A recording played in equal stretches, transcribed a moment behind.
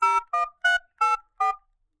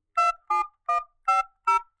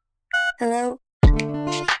Hello?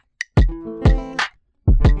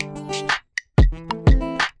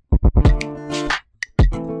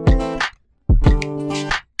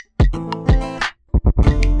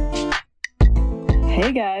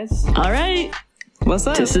 Hey guys. All right. What's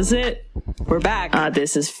up? This is it. We're back.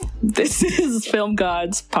 This is Film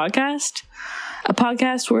Gods Podcast, a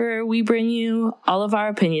podcast where we bring you all of our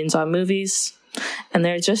opinions on movies, and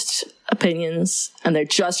they're just opinions, and they're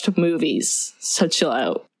just movies. So chill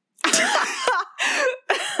out.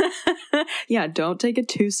 Yeah, don't take it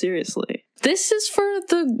too seriously. This is for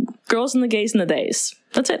the girls and the gays and the days.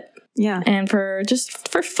 That's it. Yeah. And for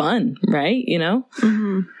fun, right? You know?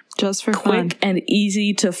 Mm-hmm. Just for fun. Quick and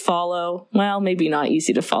easy to follow. Well, maybe not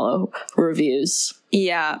easy to follow reviews.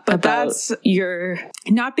 Yeah, but that's your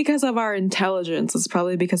not because of our intelligence. It's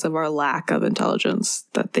probably because of our lack of intelligence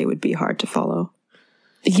that they would be hard to follow.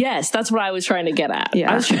 Yes, that's what I was trying to get at.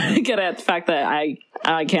 Yeah. I was trying to get at the fact that I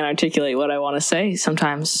can't articulate what I want to say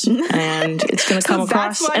sometimes, and it's going to come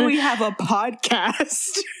across. That's why we have a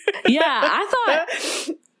podcast. Yeah,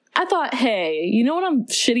 I thought, hey, you know what I'm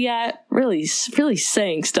shitty at? Really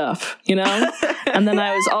saying stuff, you know? And then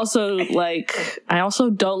I was also like, I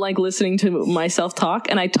also don't like listening to myself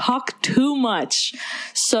talk, and I talk too much.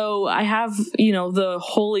 So I have, you know, the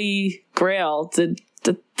holy grail, the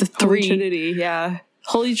Holy Trinity, yeah.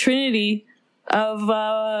 Holy Trinity of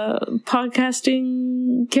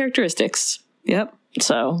podcasting characteristics. Yep.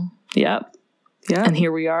 So, yep. Yeah. And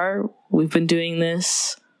here we are. We've been doing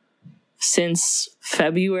this since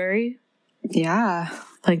February. Yeah.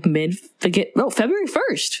 Like February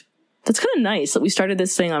 1st. That's kind of nice that we started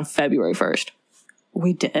this thing on February 1st.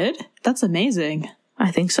 We did? That's amazing. I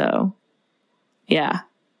think so. Yeah.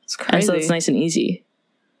 It's crazy. And so it's nice and easy.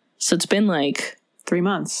 So it's been like 3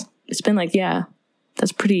 months. It's been like, yeah.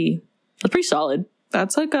 That's pretty solid.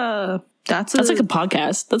 That's like a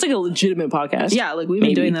podcast. That's like a legitimate podcast. Yeah, like we've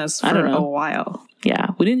been doing this for a while.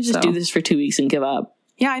 Yeah, we didn't just do this for 2 weeks and give up.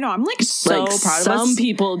 Yeah, I know. I'm like so proud of us. Some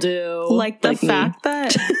people do. Like the fact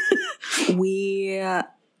that we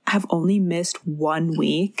have only missed 1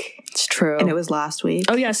 week. It's true. And it was last week.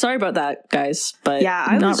 Oh yeah, sorry about that, guys. But yeah,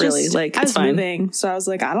 I not was really. Like I was it's fine. moving, so I was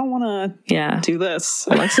like, I don't want to do this.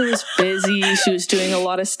 Alexa was busy. She was doing a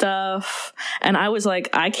lot of stuff, and I was like,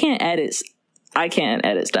 I can't edit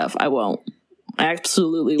stuff. I won't. I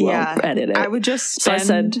absolutely won't edit it. I would just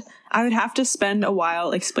spend. I would have to spend a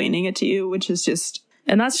while explaining it to you, which is just,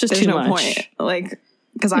 and that's just too much. Point. Like,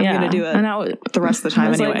 because I'm going to do it the rest of the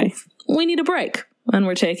time anyway. Like, we need a break, and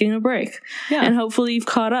we're taking a break. Yeah, and hopefully you've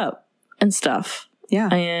caught up and stuff. Yeah,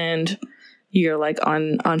 and you're like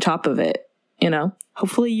on top of it. You know.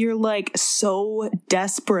 Hopefully you're like so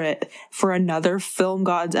desperate for another Film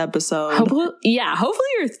Gods episode. Hopefully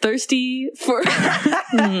you're thirsty for for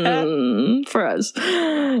us.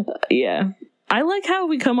 Yeah. I like how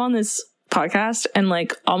we come on this podcast and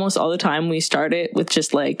like almost all the time we start it with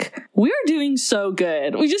just like, we're doing so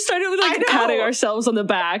good. We just started with like patting ourselves on the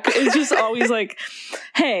back. It's just always like,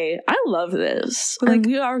 hey, I love this. Like, and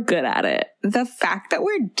we are good at it. The fact that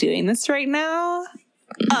we're doing this right now,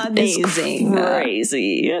 amazing. It's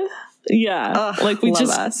crazy. Yeah. Ugh, like we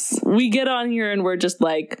get on here and we're just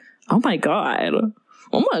like, oh my God.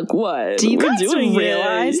 Oh my God. Do you guys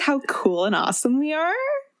realize how cool and awesome we are?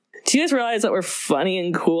 Do you guys realize that we're funny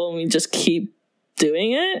and cool and we just keep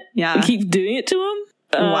doing it? Yeah. We keep doing it to them?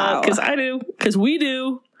 Wow. Because I do. Because we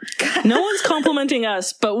do. No one's complimenting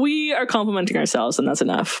us, but we are complimenting ourselves, and that's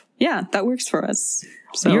enough. Yeah, that works for us.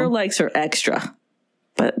 So. Your likes are extra,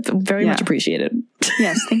 but very much appreciated.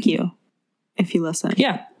 Yes, thank you. If you listen.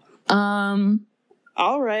 Yeah.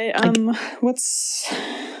 All right. What's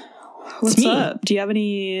up? Do you have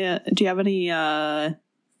any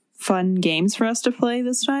fun games for us to play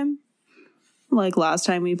this time? Like last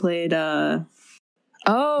time we played Deal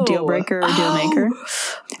Breaker or Deal Maker.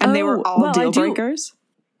 And they were all deal breakers.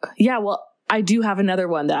 Yeah, well, I do have another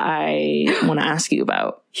one that I want to ask you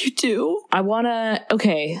about. You do? I want to,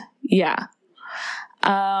 okay, yeah.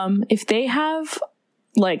 If they have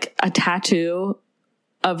like a tattoo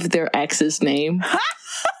of their ex's name,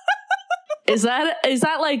 is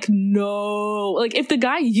that like, no, like if the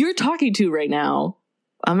guy you're talking to right now,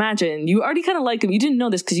 imagine you already kind of like him. You didn't know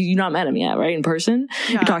this because you not met him yet, right? In person,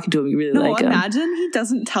 you're talking to him. You really like him. Imagine he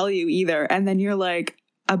doesn't tell you either, and then you're like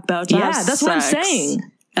about to have that's sex. what I'm saying.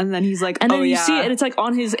 And then he's like, and then you see it, and it's like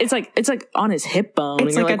on his, it's like on his hip bone.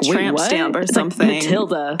 It's and like a tramp stamp or something. Like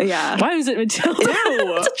Matilda. Yeah. Why is it Matilda?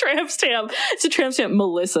 It's a tramp stamp. It's a tramp stamp.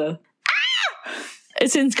 Melissa.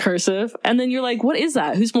 It's in cursive. And then you're like, what is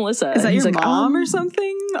that? Who's Melissa? Is that your like, mom or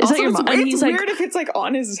something? Is that your mom? It's he's weird like, if it's like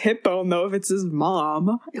on his hip bone, though, if it's his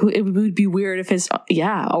mom. It would be weird if it's,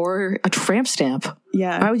 or a tramp stamp.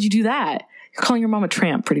 Yeah. Why would you do that? You're calling your mom a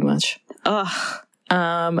tramp, pretty much. Ugh.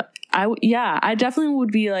 I definitely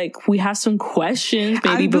would be like, we have some questions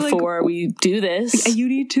maybe before we do this. You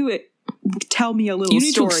need to tell me a little story. You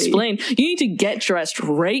need to explain. You need to get dressed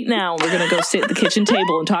right now. We're going to go sit at the kitchen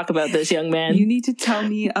table and talk about this, young man. You need to tell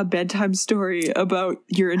me a bedtime story about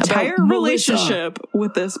your entire relationship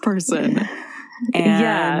with this person.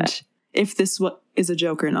 And if this is a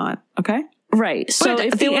joke or not. Okay? Right. So but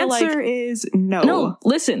if the answer is no. No,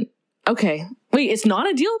 listen. Okay. Wait, it's not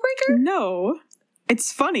a deal breaker? No.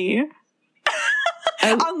 It's funny.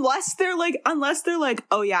 Unless they're like,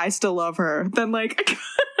 oh yeah, I still love her. Then like,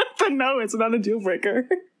 then no, it's not a deal breaker.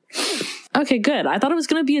 Okay, good. I thought it was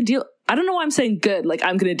going to be a deal. I don't know why I'm saying good. Like,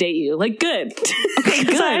 I'm going to date you. Like, good. Okay,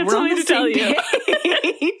 good. I have something to tell you.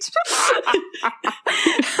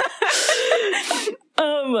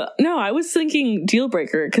 No, I was thinking deal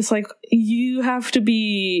breaker because like you have to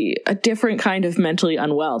be a different kind of mentally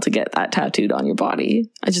unwell to get that tattooed on your body.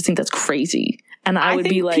 I just think that's crazy. And I would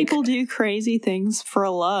be like, people do crazy things for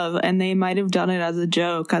love, and they might have done it as a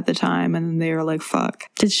joke at the time, and then they were like, "Fuck."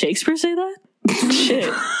 Did Shakespeare say that?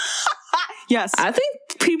 Shit. Yes. I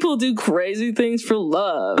think people do crazy things for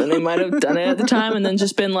love, and they might have done it at the time, and then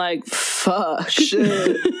just been like, "Fuck."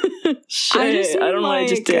 Shit. Shit. I don't know what I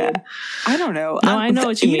just did. I don't know. No, I know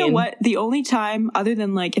what you mean. You know what? The only time, other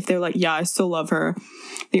than like if they're like, "Yeah, I still love her,"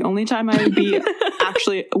 the only time I would be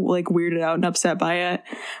actually like weirded out and upset by it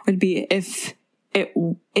would be if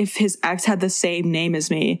his ex had the same name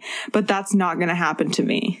as me, but that's not going to happen to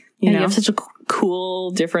me. You know, you have such a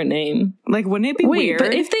cool, different name. Like, wouldn't it be weird?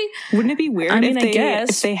 But wouldn't it be weird? I mean,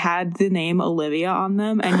 if they had the name Olivia on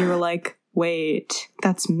them, and you were like, "Wait,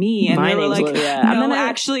 that's me," and they were like, Olivia. "No,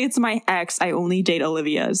 actually, it's my ex. I only date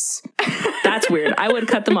Olivias." That's weird. I would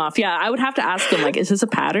cut them off. Yeah, I would have to ask them, like, is this a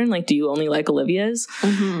pattern? Like, do you only like Olivias?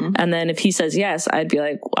 Mm-hmm. And then if he says yes, I'd be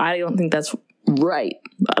like, I don't think that's right.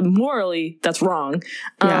 Morally, that's wrong.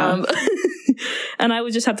 Yeah. And I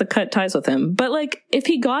would just have to cut ties with him. But like, if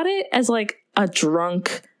he got it as like a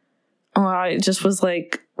drunk, it just was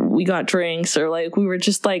like, we got drinks, or like, we were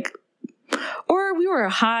just like, or we were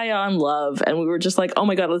high on love and we were just like, oh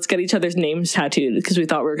my God, let's get each other's names tattooed because we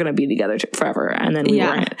thought we were going to be together forever. And then we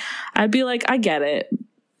weren't. I'd be like, I get it.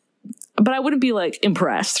 But I wouldn't be like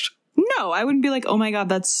impressed. No, I wouldn't be like, oh my God,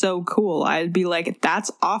 that's so cool. I'd be like, that's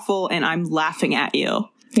awful, and I'm laughing at you.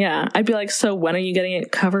 Yeah, I'd be like, so when are you getting it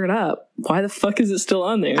covered up? Why the fuck is it still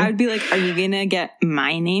on there? I'd be like, are you gonna get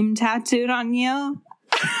my name tattooed on you?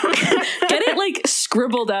 Get it like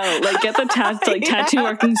scribbled out, like get the tattoo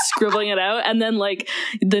marking scribbling it out, and then like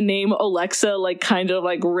the name Alexa like kind of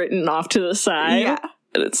like written off to the side. Yeah,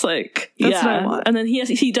 and it's like, that's what I want. And then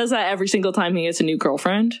he does that every single time he gets a new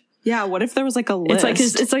girlfriend. Yeah, what if there was like a list?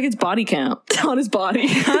 It's like his body count on his body.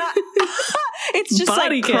 It's just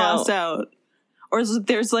body like crossed out. Or is it,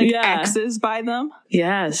 there's like X's by them?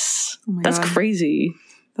 Yes. Oh that's God. Crazy.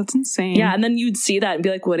 That's insane. Yeah, and then you'd see that and be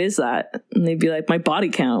like, what is that? And they'd be like, my body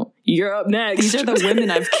count. You're up next. These are the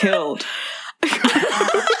women I've killed.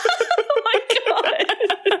 Oh my God.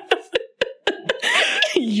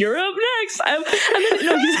 You're up next.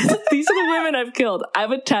 These are the women I've killed. I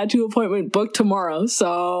have a tattoo appointment booked tomorrow,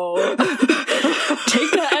 so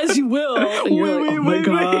take that as you will. And you're like, oh my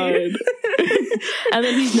God. And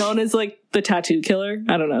then he's known as like the tattoo killer.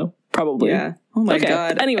 I don't know. Probably. Yeah. Oh my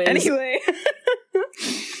God. Anyway.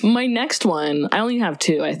 My next one, I only have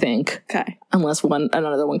two, I think. Okay. Unless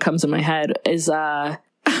another one comes in my head, is I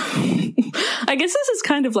guess this is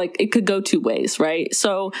kind of like, it could go two ways, right?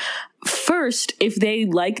 So first, if they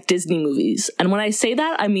like Disney movies, and when I say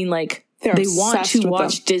that, I mean like they want to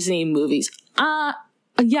watch Disney movies.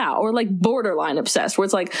 Yeah, or like borderline obsessed, where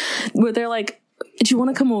they're like, do you want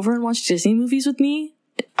to come over and watch Disney movies with me?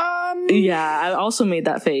 Yeah, I also made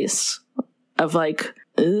that face of like,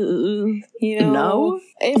 you know, no.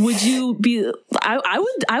 Would you be? I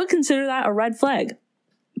would consider that a red flag.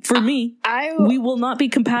 For me, we will not be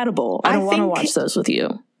compatible. I don't want to watch those with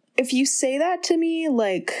you. If you say that to me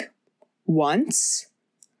like once,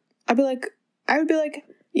 I would be like,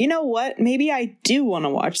 you know what? Maybe I do want to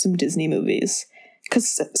watch some Disney movies.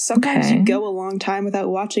 Because sometimes you go a long time without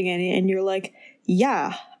watching any, and you're like,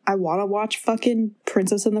 yeah, I want to watch fucking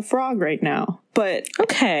Princess and the Frog right now. But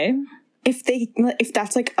if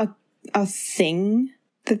that's like a thing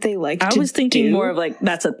that they like, I was thinking more of like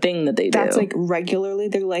that's a thing that they do. That's like regularly.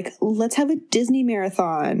 They're like, let's have a Disney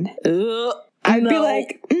marathon. I'd be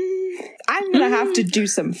like, I'm gonna have to do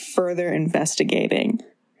some further investigating.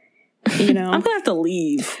 You know, I'm gonna have to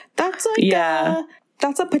leave. That's like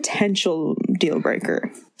that's a potential deal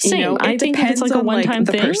breaker. Same. You know, I think if it's like a one-time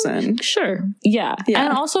thing. Person. Sure. Yeah.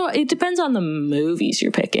 And also it depends on the movies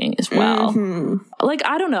you're picking as well. Mm-hmm. Like,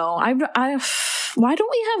 I don't know. I why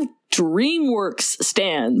don't we have DreamWorks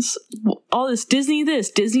stands? All this, Disney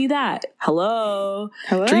that. Hello.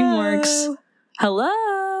 DreamWorks.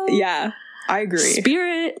 Hello. Yeah, I agree.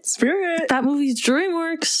 Spirit. That movie's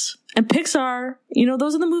DreamWorks. And Pixar, you know,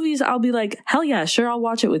 those are the movies I'll be like, hell yeah, sure, I'll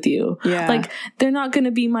watch it with you. Yeah. Like, they're not going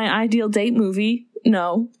to be my ideal date movie.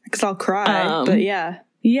 No. Because I'll cry, but yeah.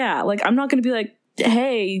 Yeah, like, I'm not going to be like,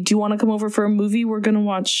 hey, do you want to come over for a movie? We're going to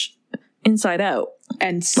watch Inside Out.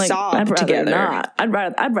 And like, sob together. I'd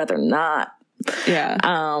rather not. Yeah.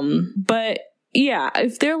 But yeah,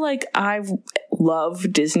 if they're like, I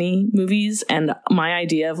love Disney movies, and my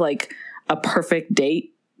idea of like a perfect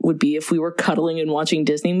date would be if we were cuddling and watching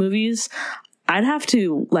Disney movies, I'd have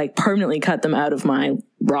to like permanently cut them out of my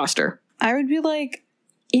roster. I would be like,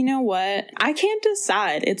 you know what? I can't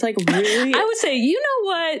decide. It's like really... I would say, you know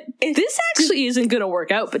what? This actually isn't going to work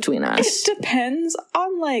out between us. It depends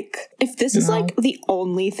on like, if this is like the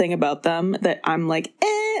only thing about them that I'm like,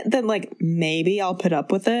 then like maybe I'll put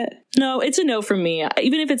up with it. No, it's a no from me.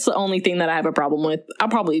 Even if it's the only thing that I have a problem with, I'll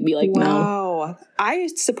probably be like, no. Wow. I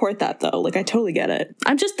support that though. Like, I totally get it.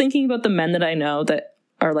 I'm just thinking about the men that I know that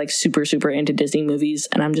are like super, super into Disney movies.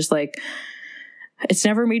 And I'm just like, it's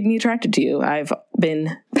never made me attracted to you. I've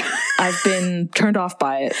been turned off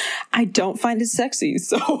by it. I don't find it sexy,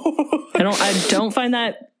 so I don't find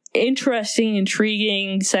that interesting,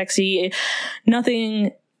 intriguing, sexy.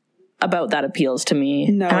 Nothing about that appeals to me.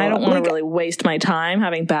 No, and I don't want to really waste my time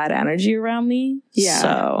having bad energy around me. Yeah.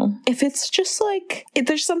 So if it's just like, if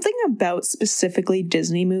there's something about specifically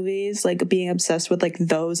Disney movies, like being obsessed with like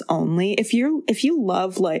those only, if you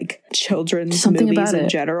love like children's movies in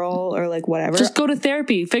general or like whatever, just go to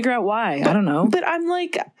therapy, figure out why. I don't know. But I'm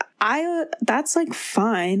like, that's like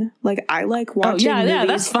fine. Like, I like watching movies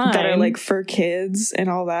that's fine. that are like for kids and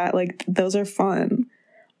all that. Like, those are fun.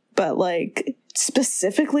 But like,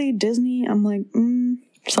 specifically Disney, I'm like,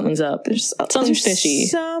 something's up. There's fishy.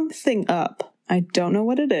 Something up. I don't know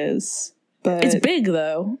what it is, but it's big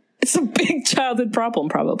though. It's a big childhood problem,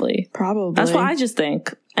 probably. That's what I just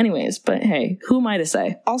think. Anyways, but hey, who am I to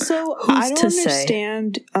say? Also, I don't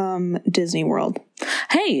understand Disney World.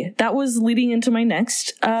 Hey, that was leading into my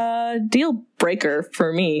next deal breaker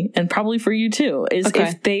for me, and probably for you too, is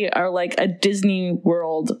if they are like a Disney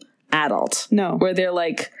World adult. No. Where they're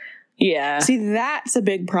like, yeah. See, that's a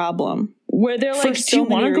big problem. Where they're like, do you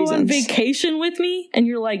want to go on vacation with me? And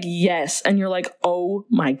you're like, yes. And you're like, oh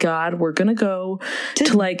my God, we're going to go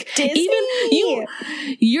to like, Disney. Even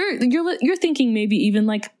you're thinking maybe even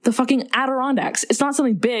like the fucking Adirondacks. It's not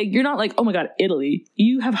something big. You're not like, oh my God, Italy.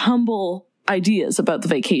 You have humble ideas about the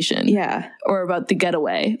vacation. Yeah. Or about the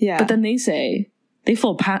getaway. Yeah. But then they say, they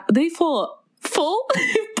pull a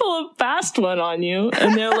fast one on you.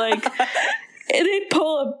 And they're like, and they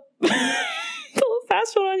pull a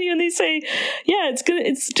fast one on you, and they say, yeah,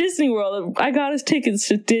 it's Disney World. I got us tickets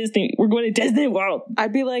to Disney. We're going to Disney World.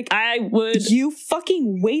 I'd be like, you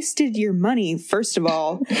fucking wasted your money, first of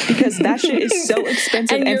all, because that shit is so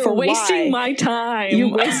expensive. And you're wasting my time.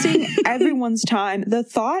 You're wasting everyone's time. The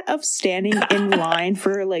thought of standing in line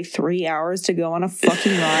for like 3 hours to go on a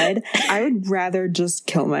fucking ride, I would rather just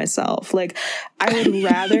kill myself. Like, I would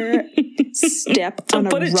rather step on a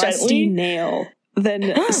rusty nail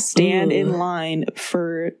than stand in line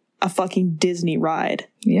for a fucking Disney ride.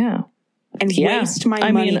 Yeah. And waste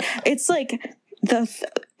my money. It's like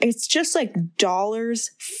it's just like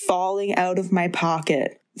dollars falling out of my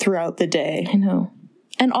pocket throughout the day. I know.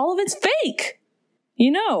 And all of it's fake.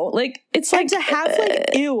 You know, like, it's like, and to have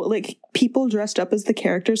like, like people dressed up as the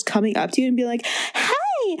characters coming up to you and be like,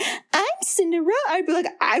 hi, I'm Cinderella. I'd be like,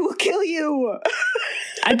 I will kill you.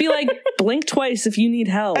 I'd be like, blink twice if you need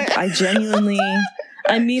help. I genuinely,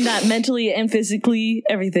 I mean that mentally and physically,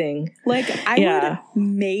 everything. Like, I would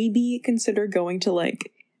maybe consider going to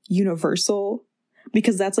like Universal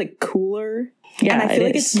because that's like cooler. Yeah, and I feel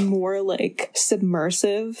like it's more like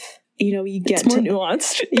submersive. You know, you get more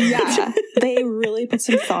nuanced. Yeah, they really put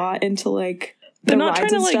some thought into like they're not trying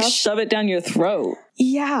to like shove it down your throat.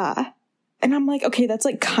 Yeah, and I'm like, okay, that's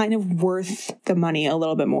like kind of worth the money a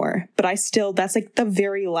little bit more. But that's like the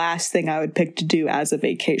very last thing I would pick to do as a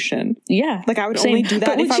vacation. Yeah, like I would only do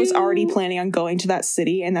that if I was already planning on going to that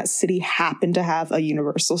city, and that city happened to have a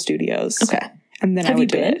Universal Studios. Okay, and then I would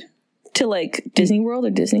do it to like Disney World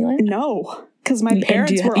or Disneyland. No. Because my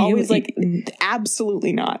parents were always like,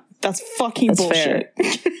 absolutely not. That's fucking bullshit.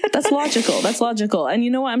 Fair. That's logical. And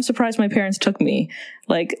you know what? I'm surprised my parents took me.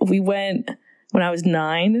 Like, we went when I was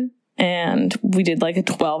 9, and we did like a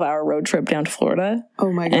 12-hour road trip down to Florida.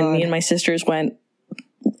 Oh my God. And me and my sisters went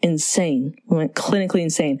insane. We went clinically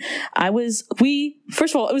insane.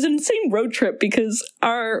 First of all, it was an insane road trip because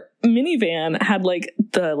our minivan had like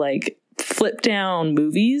the flip down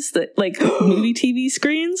movies that like movie TV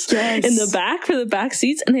screens in the back for the back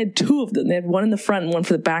seats, and they had 2 of them. They had one in the front and one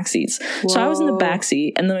for the back seats. Whoa. So I was in the back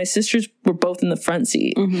seat, and then my sisters were both in the front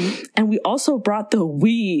seat. Mm-hmm. And we also brought the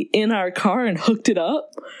Wii in our car and hooked it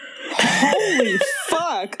up. Holy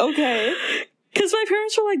fuck. Okay. Because my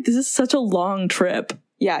parents were like, this is such a long trip.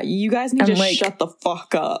 Yeah, you guys need to shut the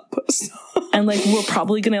fuck up. And like, we're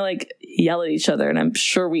probably gonna like yell at each other, and I'm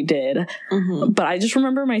sure we did. Mm-hmm. But I just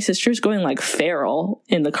remember my sisters going like feral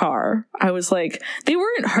in the car. I was like, they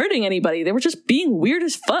weren't hurting anybody, they were just being weird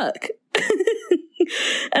as fuck.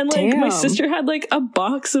 And like, my sister had like a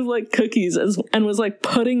box of like cookies and was like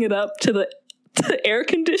putting it up to the air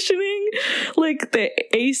conditioning, like the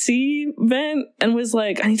AC vent, and was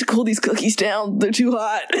like, I need to cool these cookies down, they're too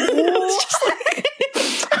hot.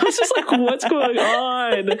 I was just like, what's going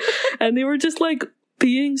on? And they were just like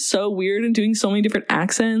being so weird and doing so many different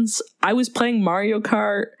accents. I was playing Mario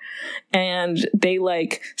Kart, and they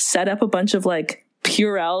like set up a bunch of like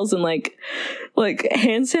Purells and like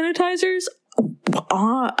hand sanitizers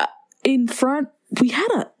in front. We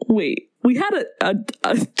had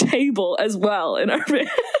a table as well in our van.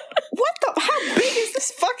 How big is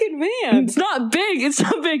this fucking van? It's not big.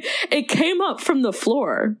 It came up from the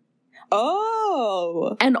floor.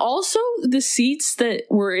 Oh. And also the seats that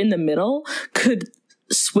were in the middle could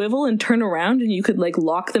swivel and turn around, and you could like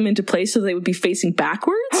lock them into place so they would be facing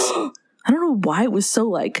backwards. I don't know why it was so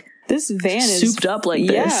like this van is souped up like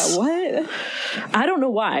this. Yeah, what? I don't know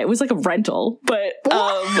why. It was like a rental, but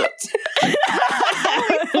what?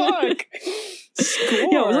 Fuck.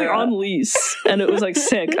 Yeah, it was like on lease, and it was like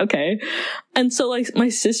sick. Okay. And so like my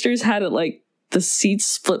sisters had it like the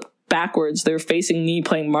seats flipped backwards. They were facing me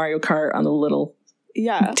playing Mario Kart on the little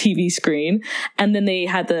TV screen, and then they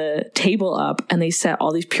had the table up, and they set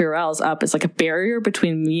all these Purells up as like a barrier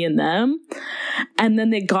between me and them. And then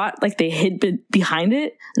they hid behind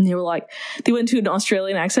it, and they were like, they went to an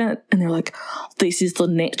Australian accent, and they're like, this is the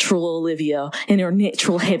natural Olivia in her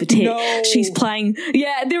natural habitat. No. She's playing.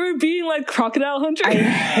 Yeah, they were being like Crocodile Hunter. I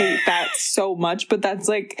hate that so much, but that's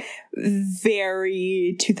like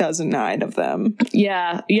very 2009 of them.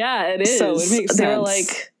 Yeah, it is. So it makes sense. They're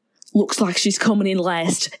like, looks like she's coming in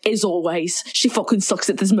last, as always. She fucking sucks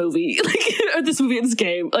at this movie. Or this movie and this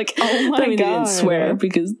game. Like, oh my God. They didn't swear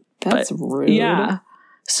because that's rude. Yeah.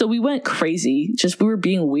 So we went crazy. We were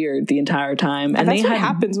being weird the entire time. And that's what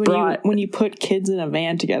happens when you put kids in a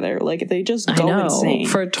van together. Like, they just go insane.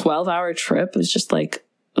 For a 12-hour trip, it was just like,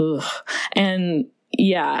 ugh. And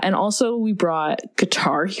yeah, and also we brought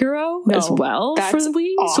Guitar Hero as well for the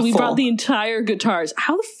Wii. Awful. So we brought the entire guitars.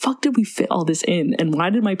 How the fuck did we fit all this in? And why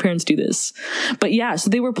did my parents do this? But yeah, so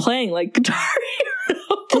they were playing like Guitar Hero.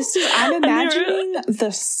 I'm imagining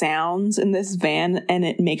the sounds in this van, and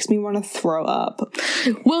it makes me want to throw up.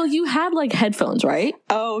 Well, you had like headphones, right?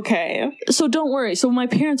 Oh, okay. So don't worry. So my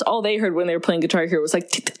parents, all they heard when they were playing Guitar Hero was like,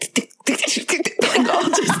 all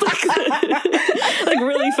just like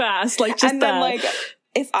really fast, like just and then like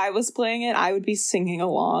if I was playing it, I would be singing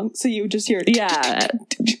along, so you would just hear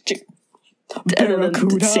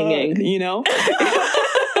Barracuda singing, you know.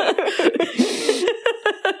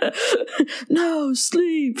 No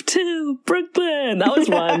sleep till Brooklyn. That was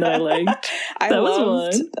one that I liked.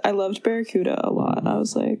 I loved Barracuda a lot. I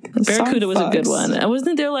was like, Barracuda was a good one. And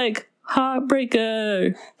wasn't there like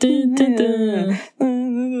Heartbreaker? Dun, dun, dun.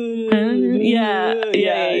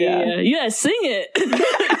 Yeah, sing it.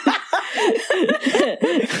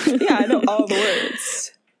 Yeah, I know all the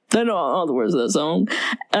words. I know all the words of that song.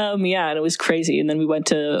 Yeah, and it was crazy. And then we went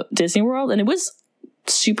to Disney World, and it was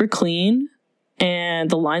super clean, and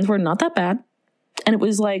the lines were not that bad, and it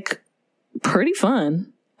was like pretty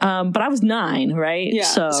fun. But I was 9, right? Yeah.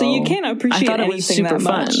 So you can't appreciate anything that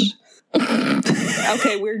much.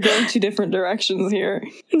 Okay, we're going 2 different directions here.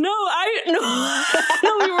 No, we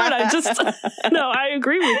weren't. I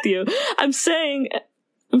agree with you. I'm saying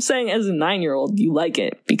as a 9-year-old, you like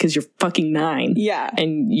it because you're fucking 9. Yeah.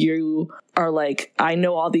 And you are like, I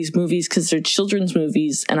know all these movies because they're children's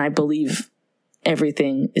movies, and I believe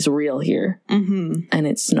everything is real here. Mm-hmm. And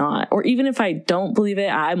it's not. Or even if I don't believe it,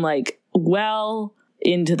 I'm like well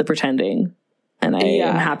into the pretending, and I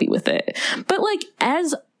am happy with it. But like,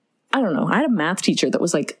 I don't know, I had a math teacher that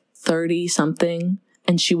was like 30 something,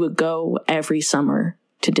 and she would go every summer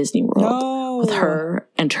to Disney World. with her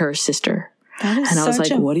and her sister. And I was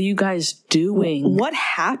like, what are you guys doing? What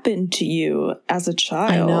happened to you as a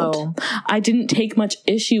child? I know. I didn't take much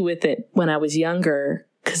issue with it when I was younger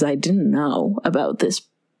because I didn't know about this,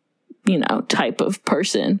 type of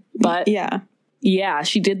person. But yeah,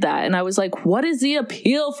 she did that. And I was like, what is the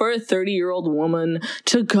appeal for a 30-year-old woman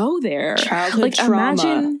to go there? Childhood trauma.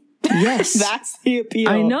 Imagine. Yes. That's the appeal.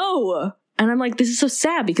 I know. And I'm like, this is so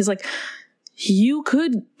sad because you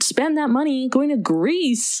could spend that money going to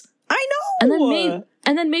Greece. I know.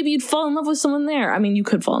 And then maybe you'd fall in love with someone there. I mean, you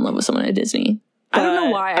could fall in love with someone at Disney. I don't know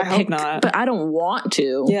why I picked, but I don't want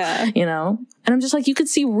to. Yeah. And I'm just like, you could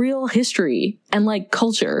see real history and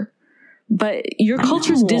culture, but your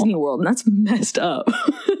culture's Disney World, and that's messed up.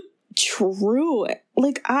 True.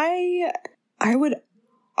 I would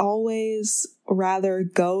always rather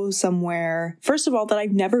go somewhere, first of all, that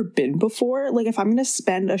I've never been before. If I'm going to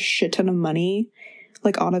spend a shit ton of money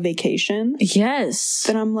on a vacation, yes,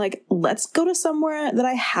 then I'm like, let's go to somewhere that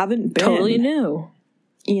I haven't been. Totally new.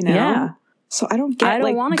 Yeah. So I don't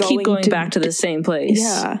want to keep going back to the same place.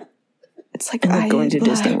 Yeah. It's going to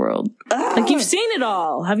Disney World. You've seen it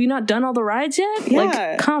all. Have you not done all the rides yet?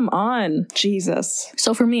 Yeah. Come on. Jesus.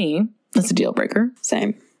 So for me, that's a deal breaker.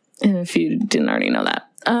 Same. And if you didn't already know that.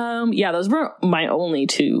 Those were my only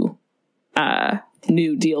two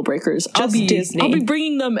new deal breakers. Disney. I'll be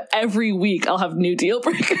bringing them every week. I'll have new deal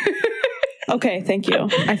breakers. Okay, thank you.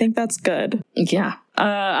 I think that's good. Yeah.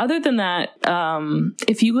 Other than that,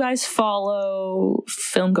 if you guys follow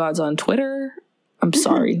Film Gods on Twitter, I'm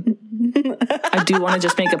sorry. I do want to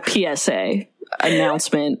just make a PSA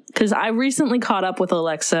announcement because I recently caught up with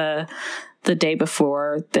Alexa the day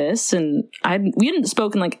before this, and we hadn't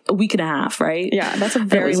spoken a week and a half, right? Yeah, that's a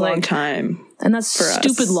very long time. And that's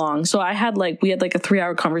stupid long. So we had a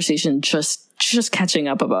 3-hour conversation just catching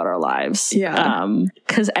up about our lives. Yeah.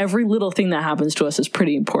 Because every little thing that happens to us is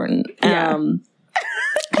pretty important. Yeah.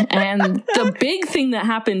 And the big thing that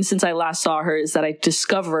happened since I last saw her is that I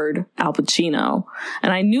discovered Al Pacino.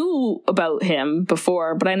 And I knew about him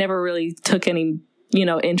before, but I never really took any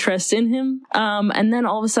interest in him. And then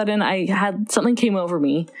all of a sudden something came over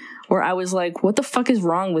me where I was like, what the fuck is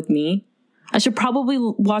wrong with me? I should probably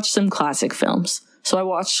watch some classic films. So I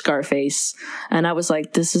watched Scarface and I was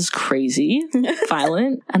like, this is crazy,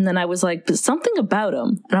 violent. And then I was like, but something about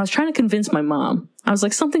him. And I was trying to convince my mom. I was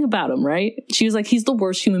like, something about him, right? She was like, he's the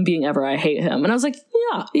worst human being ever. I hate him. And I was like,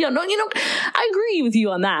 I agree with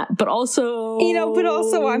you on that. But also,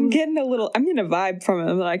 I'm getting a vibe from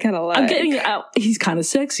him that I kind of like. I'm getting he's kind of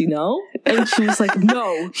sexy, no? And she was like,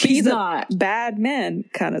 no, he's not. Bad man,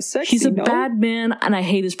 kind of sexy. He's a bad man, and I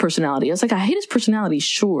hate his personality. I was like, I hate his personality,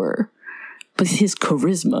 sure. But his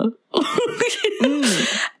charisma.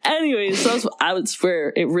 Anyways, so that's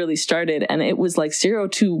where it really started. And it was 0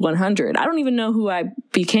 to 100. I don't even know who I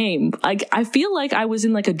became. I feel like I was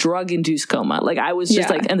in a drug-induced coma. I was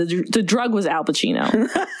just and the drug was Al Pacino.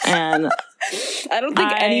 And I don't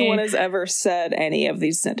think anyone has ever said any of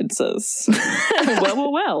these sentences.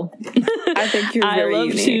 Well. I think you're very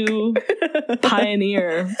unique. To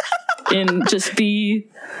pioneer and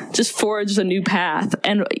just forge a new path.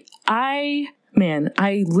 And I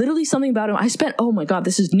literally, something about him. I spent, oh my God,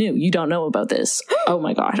 this is new. You don't know about this. Oh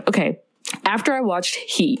my God. Okay. After I watched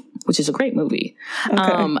Heat, which is a great movie.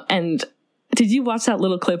 Okay. And did you watch that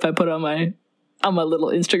little clip I put on my little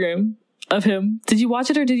Instagram of him? Did you watch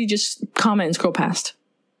it or did you just comment and scroll past?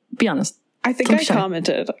 Be honest. I think I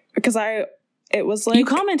commented because it was you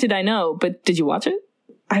commented, I know, but did you watch it?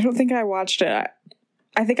 I don't think I watched it.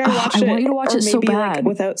 I think I watched it. I want you to watch it so bad.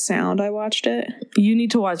 Without sound, I watched it. You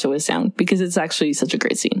need to watch it with sound because it's actually such a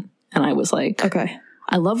great scene. And I was like, okay.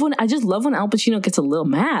 I just love when Al Pacino gets a little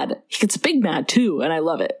mad. He gets big mad too, and I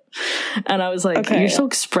love it. And I was like, you're so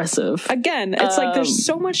expressive. Again, it's there's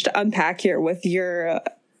so much to unpack here with your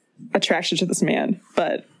attraction to this man,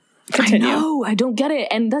 but continue. I know, I don't get it.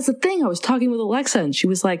 And that's the thing. I was talking with Alexa and she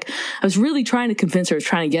was like, I was really trying to convince her,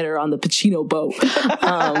 trying to get her on the Pacino boat.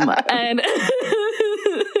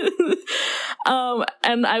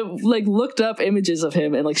 And I looked up images of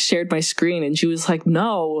him and shared my screen and she was like,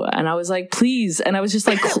 no. And I was like, please. And I was just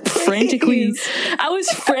frantically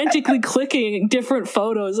clicking different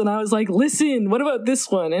photos. And I was like, listen, what about this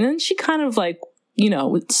one? And then she kind of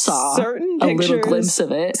saw certain pictures, a little glimpse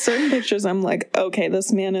of it. Certain pictures, I'm like, okay,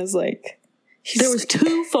 this man is there was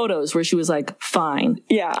 2 photos where she was like, fine.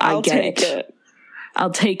 Yeah, I'll take it.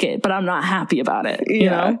 I'll take it, but I'm not happy about it, you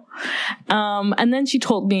know? And then she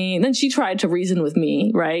told me, then she tried to reason with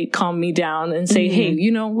me, right? Calm me down and say, hey,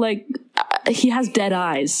 he has dead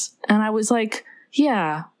eyes. And I was like,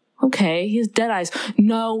 yeah, okay, he has dead eyes.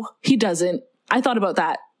 No, he doesn't. I thought about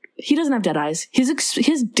that he doesn't have dead eyes.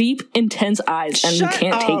 His deep, intense eyes, and Shut you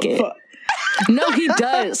can't take it. No, he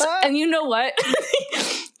does. And you know what?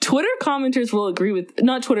 Twitter commenters will agree with,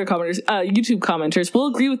 not Twitter commenters, YouTube commenters will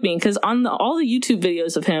agree with me, because on all the YouTube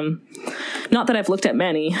videos of him, not that I've looked at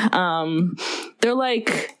many, they're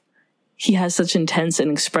like, he has such intense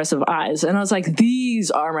and expressive eyes. And I was like,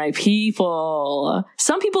 these are my people.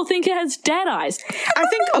 Some people think it has dead eyes. I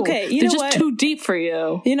think, okay, you they're know just what? too deep for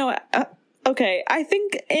you. You know what? Okay, I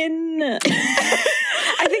think in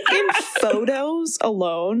photos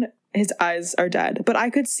alone, his eyes are dead. But I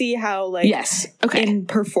could see how, like, Yes. Okay. in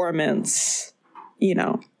performance, you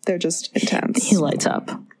know, they're just intense. He lights up.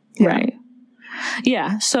 Yeah. Right.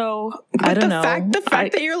 Yeah. So But I don't the know.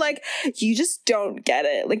 fact that you're like, you just don't get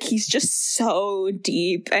it. Like, he's just so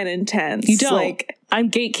deep and intense. You don't. Like, I'm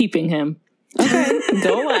gatekeeping him. okay,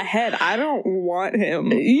 go ahead. I don't want him.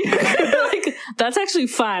 Like, that's actually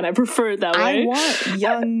fine. I prefer it that way. I want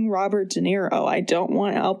young Robert De Niro. I don't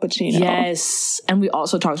want Al Pacino. Yes. And we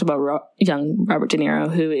also talked about young Robert De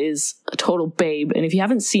Niro, who is a total babe. And if you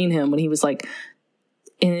haven't seen him when he was like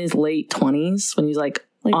in his late 20s, when he was like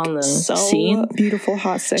on the so scene. beautiful,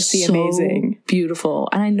 hot, sexy, So amazing. beautiful.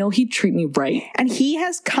 And I know he'd treat me right. And he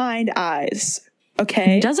has kind eyes.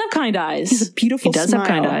 Okay? He does have kind eyes. He's a beautiful He does smile. have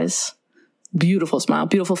kind eyes. Beautiful smile.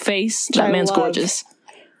 Beautiful face. That I man's love. gorgeous.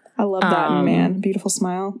 I love that in man. Beautiful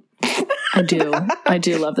smile. I do. I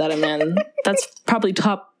do love that in man. That's probably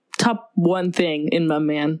top one thing in a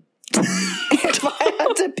man. If I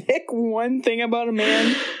had to pick one thing about a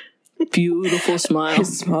man, Beautiful smile.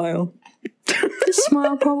 his smile. His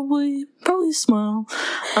smile, probably smile.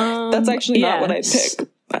 That's actually not what I'd yes. pick.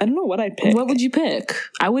 I don't know what I'd pick. What would you pick?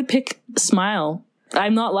 I would pick smile.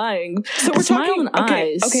 I'm not lying. So we're smile talking, and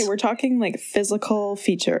eyes. Okay, we're talking like physical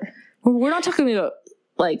feature. We're not talking about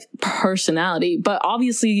like personality, but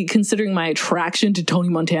obviously considering my attraction to Tony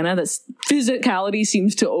Montana, that physicality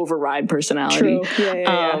seems to override personality. True.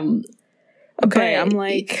 Yeah. Okay, I'm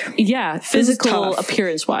like, yeah, physical tough.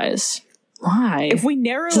 appearance wise. Why? if we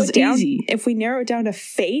narrow This is it down, easy. if we narrow it down to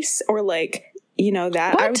face or like, you know,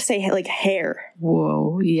 that, I What? would say like hair.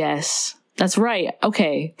 Whoa, yes. That's right.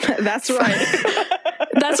 Okay. That's right.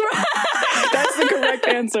 That's right. That's the correct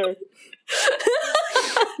answer.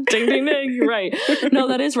 Ding, ding, ding. Right. No,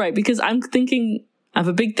 that is right, because I'm thinking, I have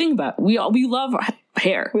a big thing about it. We love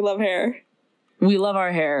hair. We love hair. We love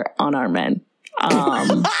our hair on our men.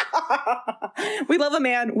 We love a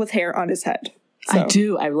man with hair on his head. So. I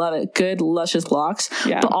do. I love it. Good, luscious locks.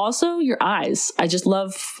 Yeah. But also your eyes. I just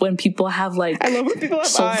love when people have like. I love when people have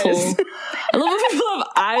soulful. eyes. I love when people have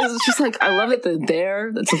eyes. It's just like, I love it. They're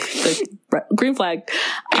there. That's the green flag.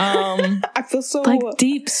 I feel so Like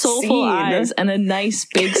deep, soulful seen. eyes and a nice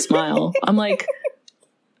big smile. I'm like,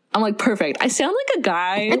 perfect. I sound like a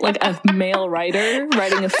guy, like a male writer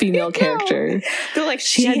writing a female character. They're like,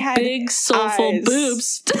 She had big, soulful eyes.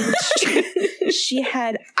 boobs. She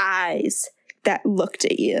had eyes that looked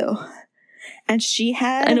at you. And she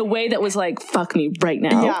had... In a way that was like, fuck me right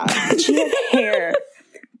now. Yeah. She had hair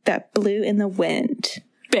that blew in the wind.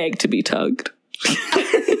 Beg to be tugged.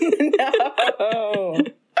 No.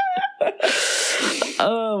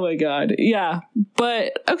 Oh my god. Yeah.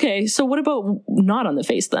 But okay, so what about not on the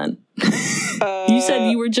face then? You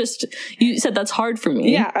said that's hard for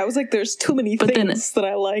me. Yeah, I was like, there's too many things that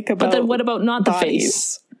I like about But then what about not the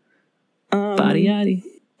bodies. face? Body yaddy.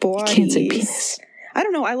 Bodies. You can't say penis. I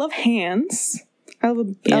don't know. I love hands. I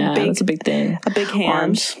love That's a big thing. a big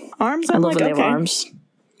hand. Arms. I I'm love like, when they okay. have arms.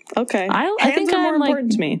 Okay. I Hands think are more I'm like,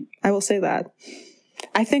 important to me. I will say that.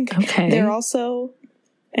 I think Okay. they're also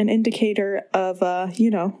an indicator of,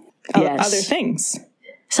 Yes. other things.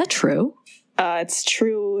 is that true? It's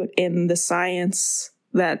true in the science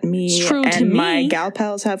that me It's true to and my me. gal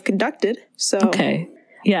pals have conducted. So Okay.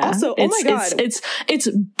 Yeah. Also, oh my God. It's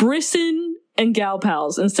Brisson and gal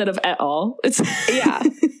pals instead of et al. It's yeah,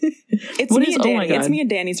 it's What me is- and oh Danny. my God. It's me and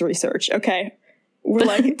Danny's research. Okay, we're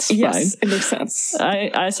like, It's yes, fine. it makes sense.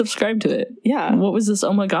 I subscribe to it. Yeah, What was this?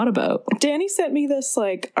 Oh my god! About Danny sent me this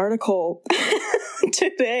like article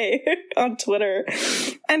today on Twitter,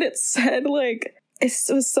 and it said like it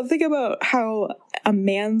was something about how a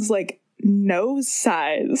man's like nose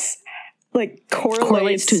size like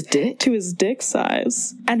correlates to his dick.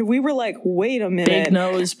 size, and we were like, wait a minute, Big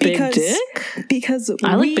nose, big dick. because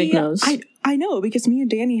I like big nose. I know, because me and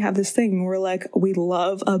Danny have this thing. We're like, we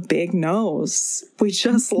love a big nose. We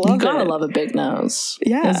just love You gotta it. love a big nose.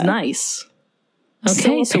 Yeah. It's nice.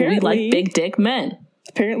 Okay, so we like apparently- big dick men.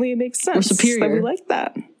 Apparently, it makes sense. We're superior. That we like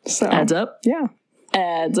that. So Adds up. Yeah.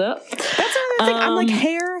 adds up. That's another thing. I'm like,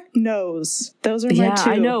 hair, nose. Those are my two.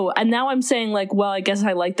 I know. And now I'm saying like, well, I guess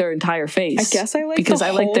I like their entire face. I guess I like because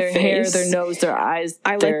I like their face. hair, their nose, their eyes.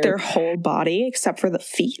 I like their whole body except for the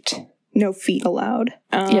feet. No feet allowed.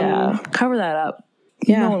 Yeah, cover that up.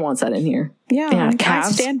 Yeah, no one wants that in here. Yeah, calves.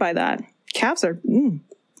 I stand by that. Calves are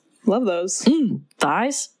love those.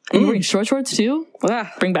 Thighs. And wearing short shorts too.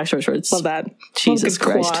 Bring back short shorts. Love that. Jesus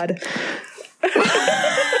Christ. Quad.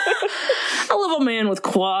 I love a man with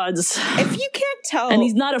quads. If you can't tell, and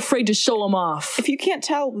he's not afraid to show them off. If you can't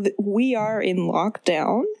tell, we are in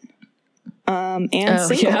lockdown. And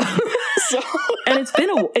single. Yeah. So. And it's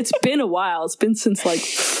been a while. It's been since like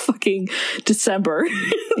fucking December.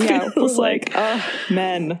 Yeah, it was like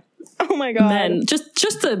men. Oh my god, men. Just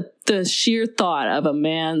the sheer thought of a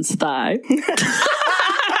man's thigh.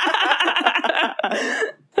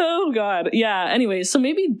 Oh god, yeah. Anyway, so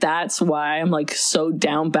maybe that's why I'm like so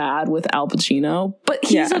down bad with Al Pacino, but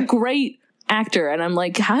he's a great actor, and I'm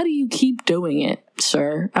like, how do you keep doing it,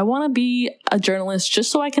 sir? I want to be a journalist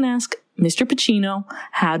just so I can ask Mr. Pacino,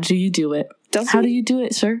 how do you do it? How do you do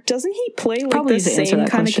it, sir? Doesn't he play like the same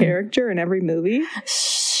kind of character in every movie?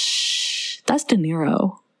 Shh, that's De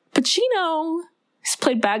Niro. Pacino has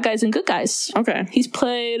played bad guys and good guys. Okay. He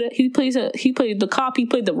played the cop, he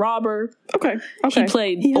played the robber. Okay.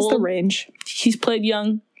 He has the range. He's played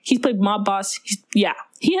young. He's played mob boss.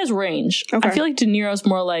 He has range. Okay. I feel like De Niro's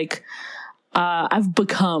more like, I've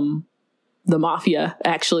become the mafia,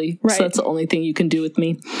 actually. Right. So that's the only thing you can do with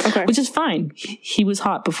me. Okay. Which is fine. He was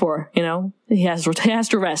hot before, you know? He has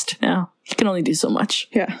to rest now. He can only do so much.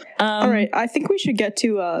 Yeah. All right. I think we should get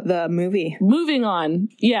to the movie. Moving on.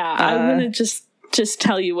 Yeah. I'm going to just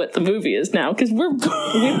tell you what the movie is now, because we're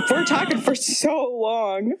talking for so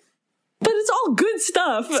long. But it's all good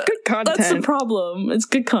stuff. It's good content. That's the problem. It's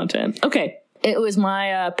good content. Okay. It was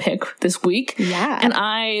my pick this week. Yeah. And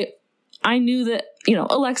I knew that, you know,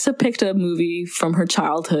 Alexa picked a movie from her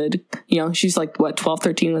childhood. You know, she's like, 12,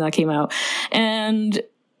 13 when that came out. And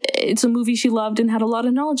it's a movie she loved and had a lot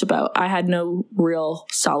of knowledge about. I had no real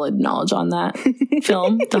solid knowledge on that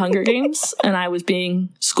film, The Hunger Games, and I was being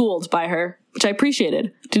schooled by her, which I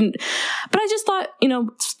appreciated. But I just thought, you know,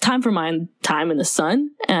 it's time for my time in the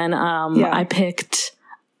sun. And I picked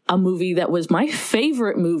a movie that was my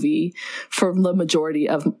favorite movie for the majority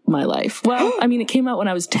of my life. Well, I mean, it came out when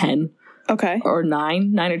I was 10. Okay. Or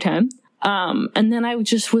 9 or 10. And then I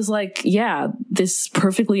just was like, yeah, this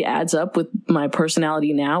perfectly adds up with my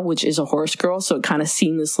personality now, which is a horse girl. So it kind of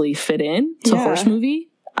seamlessly fit in to a horse movie.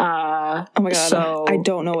 Oh my God. So I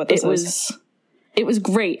don't know what this is. It was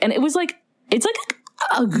great. And it's like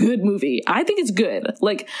a good movie. I think it's good.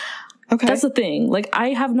 Like, okay. That's the thing. Like, I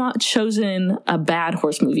have not chosen a bad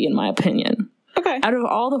horse movie in my opinion. Okay. Out of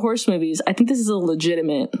all the horse movies, I think this is a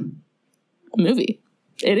legitimate movie.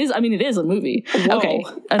 It is. I mean, it is a movie. Whoa. Okay,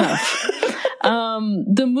 enough.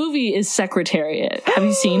 The movie is Secretariat. Have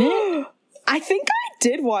you seen it? I think I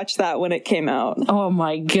did watch that when it came out. Oh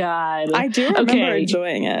my God. I do remember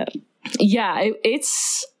enjoying it. Yeah,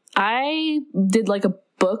 I did like a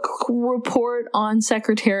book report on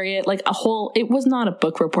Secretariat, like a whole, it was not a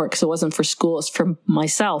book report because it wasn't for school, it's for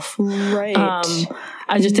myself. Right.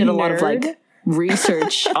 I just did a lot of like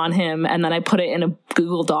research on him, and then I put it in a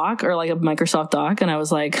Google Doc or like a Microsoft Doc, and I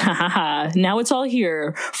was like, ha ha ha, now it's all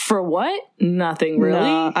here. For what? Nothing really.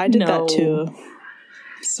 Nah, I did that too.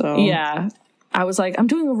 So yeah. I was like, I'm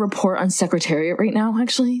doing a report on Secretariat right now,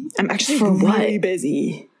 actually. I'm actually really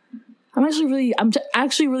busy. I'm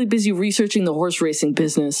actually really busy researching the horse racing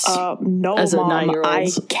business. No, as Mom, a 9-year-old. I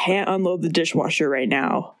can't unload the dishwasher right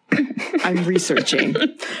now. I'm researching.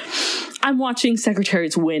 I'm watching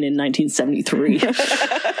Secretariats win in 1973.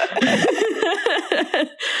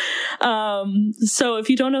 So if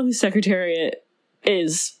you don't know who Secretariat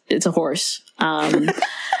is, it's a horse. And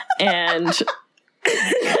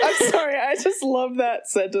I'm sorry, I just love that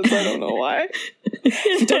sentence. I don't know why.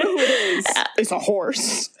 If you don't know who it is, it's a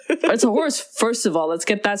horse. It's a horse, first of all. Let's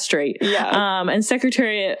get that straight. Yeah. And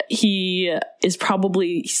Secretariat, he's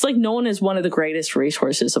like known as one of the greatest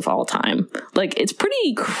racehorses of all time. Like, it's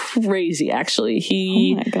pretty crazy, actually.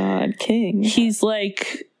 Oh my God, king. He's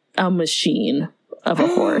like a machine of a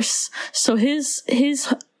horse. So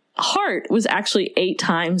his heart was actually 8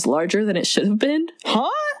 times larger than it should have been. Huh?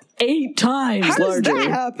 8 times larger. How does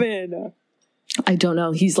that happen? I don't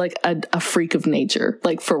know. He's like a freak of nature.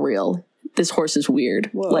 Like, for real. This horse is weird.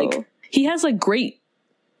 Whoa. Like, he has like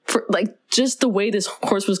just the way this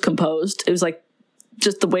horse was composed. It was like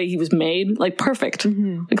just the way he was made, like perfect,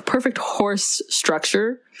 like perfect horse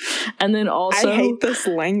structure. And then also, I hate this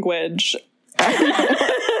language.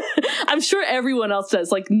 I'm sure everyone else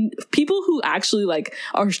does. Like people who actually like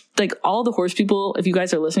are like all the horse people. If you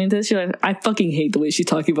guys are listening to this, you're like, I fucking hate the way she's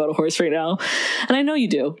talking about a horse right now, and I know you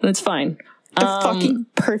do, and it's fine. The fucking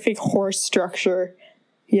perfect horse structure.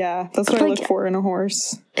 Yeah, that's what I look for in a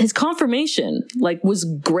horse. His conformation like was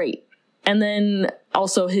great. And then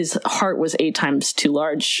also his heart was 8 times too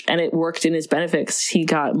large, and it worked in his benefit because he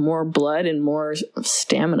got more blood and more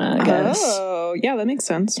stamina, I guess. Oh, yeah, that makes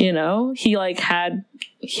sense. You know, he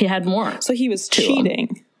had more. So he was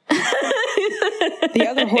cheating. The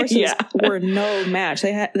other horses were no match.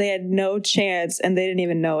 They had no chance, and they didn't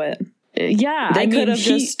even know it. Yeah, they could have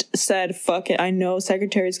just said, "Fuck it, I know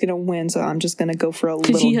Secretary's gonna win, so I'm just gonna go for a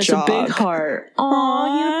little jog." Because he has a big heart.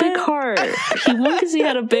 Aw, he had a big heart. He won because he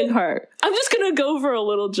had a big heart. I'm just gonna go for a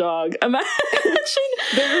little jog. Imagine they're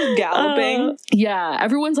just galloping. Yeah,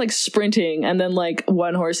 everyone's like sprinting, and then like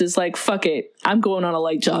one horse is like, "Fuck it, I'm going on a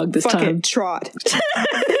light jog this time." It, trot.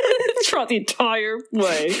 Trot the entire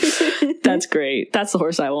way. That's great. That's the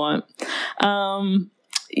horse I want.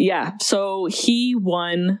 Yeah, so he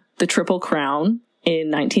won the Triple Crown in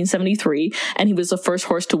 1973, and he was the first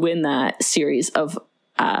horse to win that series of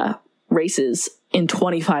races in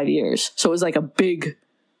 25 years. So it was like a big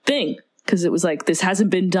thing, because it was like, this hasn't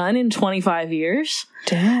been done in 25 years.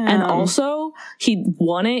 Damn. And also, he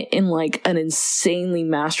won it in like an insanely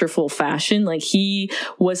masterful fashion. Like he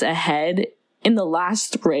was ahead in the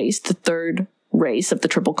last race, the third race of the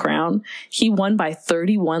Triple Crown. He won by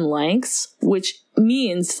 31 lengths, which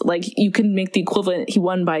means like you can make the equivalent. He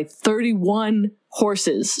won by 31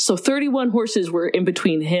 horses. So 31 horses were in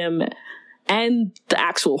between him and the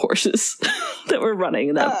actual horses that were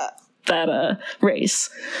running that race.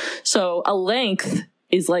 So a length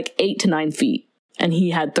is like 8 to 9 feet. And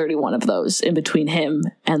he had 31 of those in between him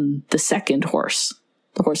and the second horse,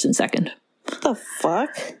 the horse in second. What the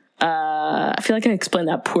fuck? I feel like I explained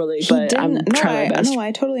that poorly, but I'm trying my best. No,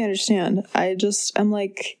 I totally understand. I'm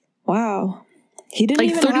like, wow. He didn't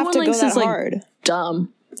like, even have to go that hard. Like,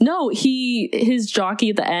 dumb. No, his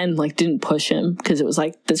jockey at the end like didn't push him because it was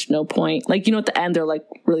like, there's no point. Like, you know, at the end they're like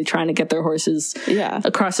really trying to get their horses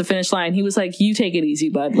across the finish line. He was like, you take it easy,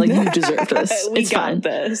 bud. Like, you deserve this. It's fine.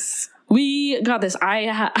 We got this.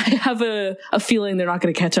 I have a feeling they're not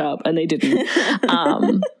going to catch up, and they didn't.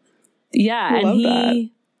 Yeah, and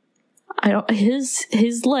he...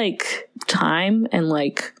 his like time and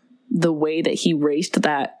like the way that he raced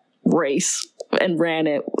that race and ran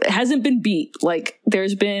it hasn't been beat. Like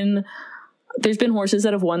there's been horses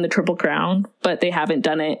that have won the Triple Crown, but they haven't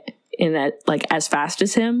done it in that like as fast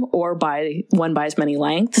as him or won by as many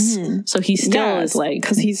lengths. Mm-hmm. So he still is like,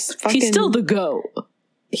 because he's still the GOAT.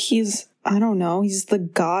 I don't know, he's the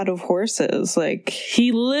god of horses. Like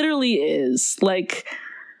he literally is. Like,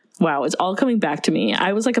 wow, it's all coming back to me.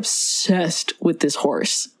 I was like obsessed with this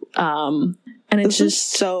horse. And it's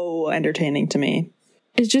just so entertaining to me.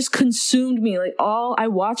 It just consumed me. Like I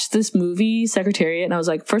watched this movie, Secretariat, and I was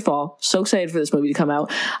like, first of all, so excited for this movie to come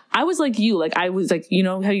out. I was like you, like I was like, you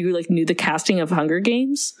know how you like knew the casting of Hunger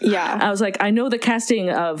Games? Yeah. I was like, I know the casting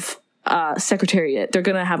of Secretariat. They're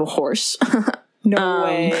gonna have a horse. No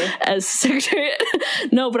way. As Secretariat.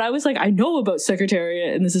 No, but I was like, I know about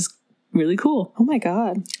Secretariat, and this is really cool. Oh my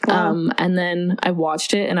god. Wow. And then I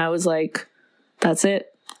watched it and I was like, that's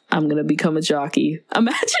it. I'm going to become a jockey.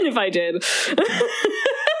 Imagine if I did.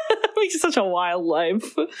 It's such a wild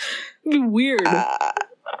life. It'd be weird. I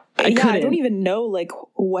don't even know like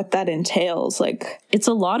what that entails. Like it's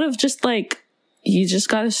a lot of just like, you just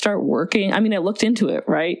got to start working. I mean, I looked into it,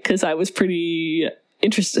 right? Because I was pretty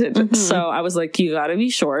interested. Mm-hmm. So I was like, you got to be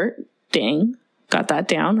short. Dang. Got that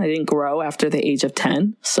down. I didn't grow after the age of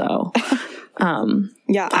 10. So,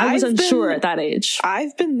 I was unsure at that age.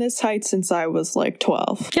 I've been this height since I was like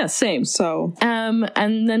 12. Yeah, same. So,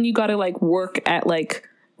 and then you got to like work at like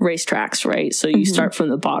racetracks, right? So you start from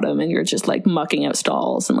the bottom and you're just like mucking out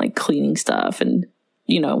stalls and like cleaning stuff and,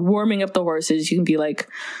 you know, warming up the horses. You can be like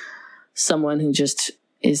someone who just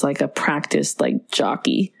is like a practiced like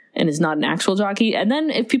jockey and is not an actual jockey. And then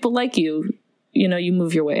if people like you, you know, you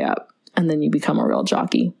move your way up. And then you become a real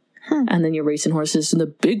jockey. And then you're racing horses in the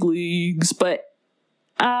big leagues. But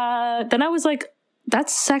then I was like,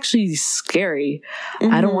 that's actually scary.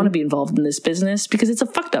 I don't want to be involved in this business because it's a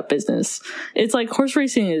fucked up business. It's like horse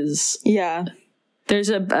racing is... Yeah. There's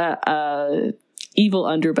a evil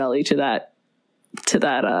underbelly to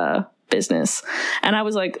that business. And I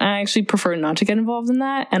was like, I actually prefer not to get involved in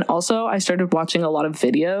that. And also I started watching a lot of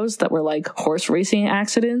videos that were like horse racing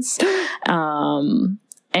accidents.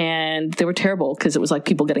 and they were terrible because it was like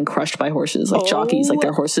people getting crushed by horses, like jockeys, like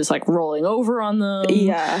their horses like rolling over on them.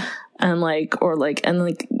 Yeah. And and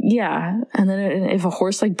then if a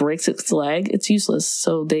horse like breaks its leg, it's useless,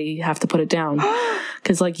 so they have to put it down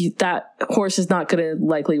because like that horse is not going to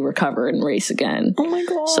likely recover and race again. Oh my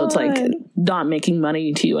god! So it's like not making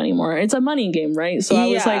money to you anymore. It's a money game, right? So I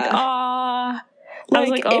was like,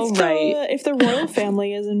 if the royal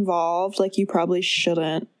family is involved, like you probably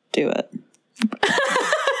shouldn't do it.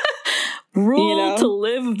 Rule to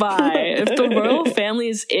live by: if the royal family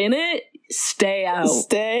is in it, stay out.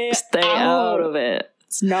 Stay out of it.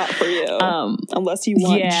 It's not for you. Unless you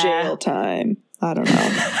want jail time. I don't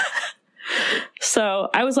know. So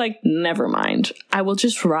I was like, never mind. I will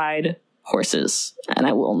just ride horses and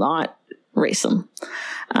I will not race them.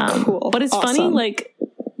 Cool. But it's funny, like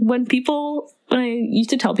when I used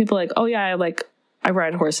to tell people like, oh yeah, I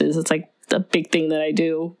ride horses. It's like the big thing that I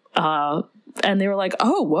do. And they were like,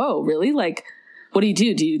 oh, whoa, really? Like, what do you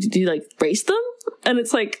do? Do you like race them? And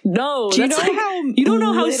it's like, no, you don't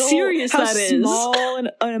know how serious that is. Small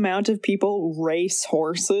an amount of people race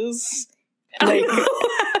horses. Like,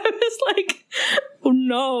 I was like, oh,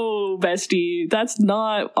 no, bestie, that's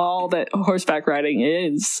not all that horseback riding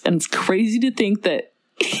is. And it's crazy to think that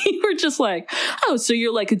you were just like, oh, so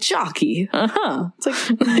you're like a jockey.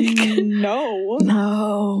 It's like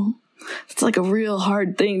no. It's like a real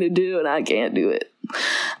hard thing to do, and I can't do it.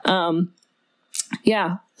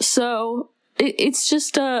 Yeah. So it's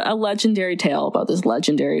just a legendary tale about this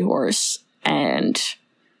legendary horse, and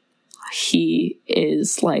he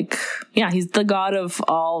is like, he's the god of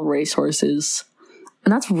all racehorses,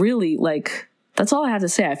 and that's really like, that's all I have to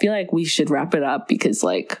say. I feel like we should wrap it up because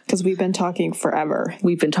we've been talking forever.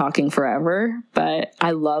 But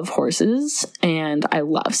I love horses and I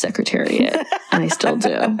love Secretariat, and I still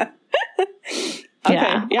do.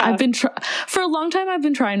 Yeah. I've been for a long time. I've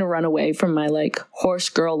been trying to run away from my like horse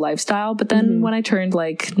girl lifestyle, but then when I turned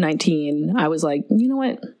like 19, I was like, you know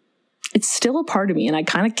what? It's still a part of me, and I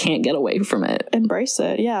kind of can't get away from it. Embrace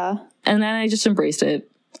it, yeah. And then I just embraced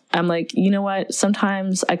it. I'm like, you know what?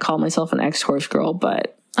 Sometimes I call myself an ex-horse girl,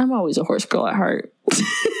 but I'm always a horse girl at heart.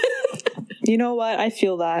 You know what? I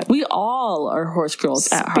feel that. We all are horse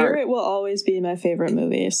girls at heart. Spirit will always be my favorite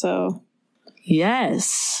movie, so.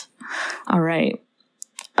 Yes. All right.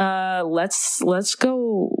 Let's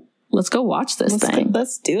go watch this thing.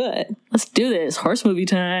 Let's do it. Let's do this. Horse movie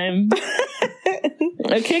time.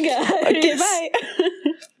 Okay, guys. Okay, bye.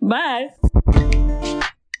 Bye.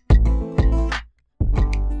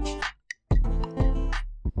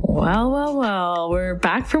 Well, we're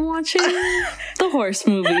back from watching the horse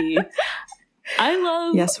movie.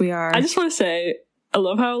 Yes, we are. I just want to say, I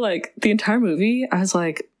love how like the entire movie, I was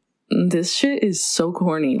like, this shit is so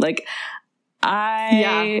corny. Like,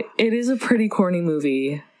 it is a pretty corny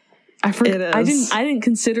movie. It is. I didn't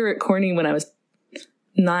consider it corny when I was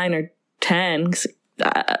 9 or 10. 'Cause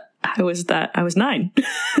I was 9.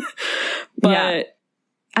 But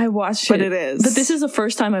I watched it. But it is. But this is the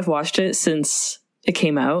first time I've watched it since it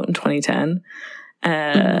came out in 2010.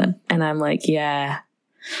 And I'm like, yeah,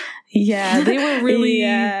 they were really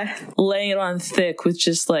laying it on thick with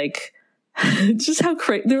just like, just how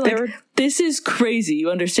crazy. They're like, this is crazy. You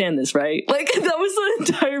understand this, right? Like, that was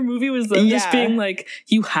the entire movie, was them just being like,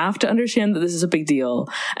 you have to understand that this is a big deal.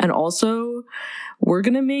 And also, we're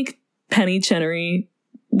going to make Penny Chenery,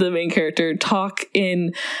 the main character, talk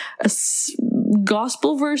in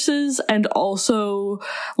gospel verses and also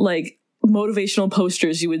like motivational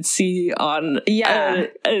posters you would see on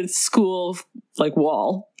a school like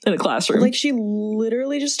wall in a classroom. Like, she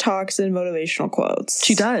literally just talks in motivational quotes.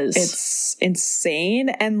 She does. It's insane,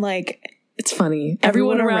 and like, it's funny.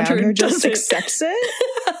 Everyone around her just accepts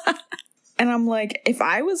it. And I'm like, if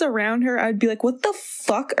I was around her, I'd be like, what the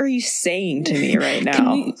fuck are you saying to me right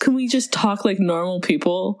now? Can we just talk like normal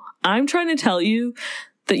people? I'm trying to tell you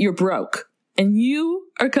that you're broke, and you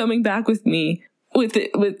are coming back with me with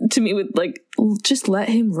like, just let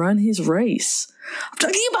him run his race. I'm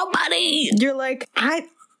talking about money. You're like,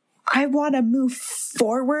 I want to move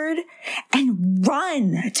forward and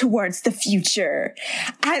run towards the future.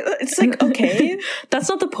 It's like, okay. That's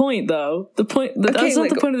not the point, though. That's not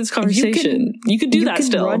the point of this conversation. You could do that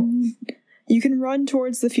still. You can run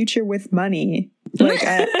towards the future with money. Like,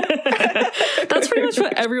 that's pretty much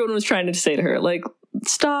what everyone was trying to say to her. Like,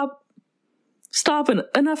 stop, and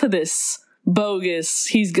enough of this bogus,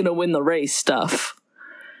 he's gonna win the race stuff.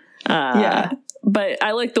 But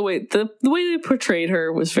I like the way they portrayed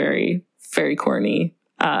her was very, very corny.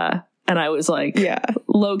 And I was like,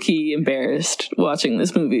 low key embarrassed watching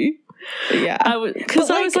this movie. Yeah, I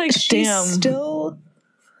was like, damn.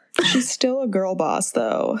 She's still a girl boss,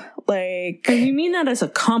 though. Like, and you mean that as a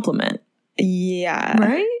compliment, yeah,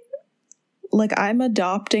 right? Like, I'm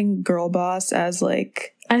adopting girl boss as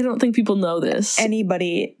like, I don't think people know this.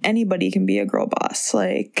 Anybody can be a girl boss.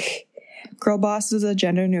 Like, girl boss is a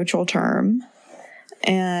gender neutral term.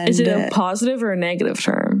 And is it a positive or a negative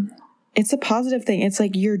term? It's a positive thing. It's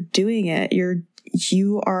like you're doing it.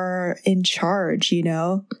 You are in charge, you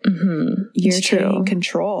know? Mm-hmm. You're taking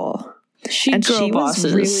control. She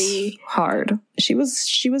bosses really hard. She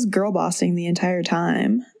was girl bossing the entire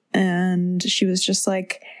time. And she was just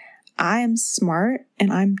like, I am smart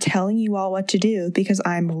and I'm telling you all what to do because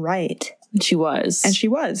I'm right. And she was.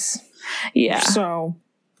 Yeah. So,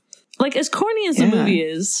 like, as corny as the movie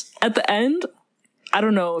is, at the end, I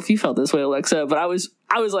don't know if you felt this way, Alexa, but I was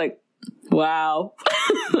like, wow.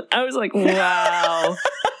 I was like, wow.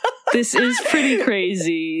 This is pretty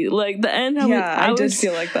crazy. Like, the end, I did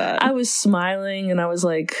feel like that. I was smiling and I was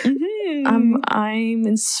like, I'm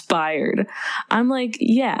inspired. I'm like,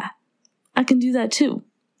 yeah, I can do that too.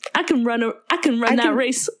 I can run that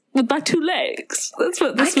race with my 2 legs. That's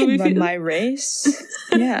what this movie feels. I can run my race.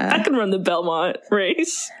 Yeah. I can run the Belmont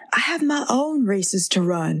race. I have my own races to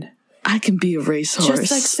run. I can be a racehorse.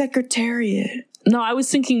 Just like Secretariat. No, I was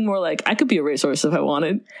thinking more like I could be a racehorse if I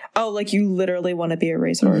wanted. Oh, like you literally want to be a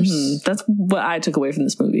racehorse? Mm-hmm. That's what I took away from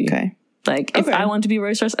this movie. Okay. Like, if I want to be a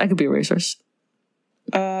racehorse, I could be a racehorse.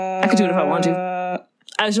 I could do it if I want to.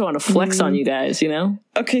 I just want to flex on you guys, you know?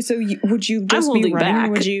 Okay, so would you just be running,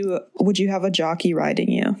 or would you have a jockey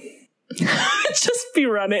riding you? Just be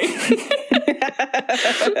running.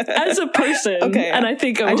 As a person. Okay. And I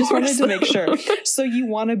think I just wanted to make sure. So you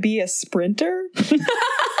want to be a sprinter?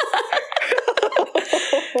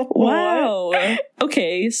 Wow.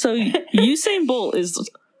 Okay, so Usain Bolt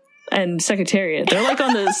and Secretariat, they're like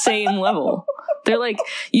on the same level. They're like,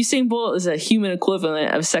 Usain Bolt is a human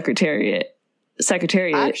equivalent of Secretariat.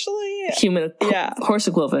 Actually, human horse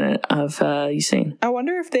equivalent of Usain. I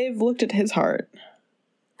wonder if they've looked at his heart.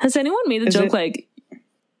 Has anyone made a joke like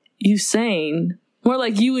Usain? More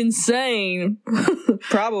like you insane.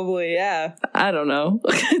 Probably, yeah. I don't know.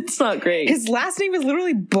 It's not great. His last name is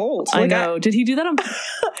literally Bolt. I know. Did he do that on...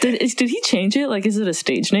 did he change it? Like, is it a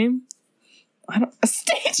stage name? A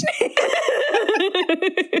stage name?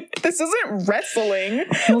 This isn't wrestling.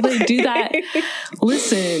 Well, they do that.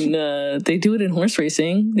 Listen, they do it in horse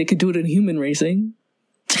racing. They could do it in human racing.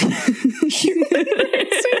 Human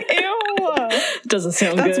racing? Ew. Doesn't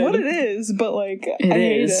sound good. That's what it is, but like, it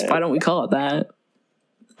is. Why don't we call it that?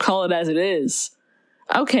 Call it as it is.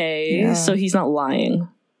 Okay, so he's not lying.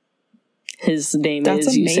 His name is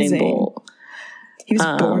Usain Bolt. He was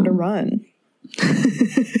born to run.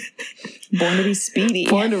 Born to be speedy.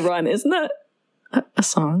 Born to run. Isn't that a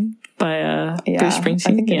song by Bruce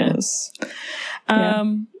Springsteen? I think it is.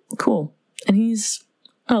 Cool. And he's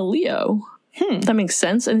a Leo. That makes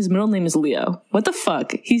sense. And his middle name is Leo. What the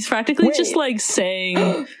fuck? He's practically just like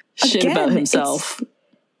saying shit about himself.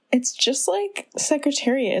 It's just like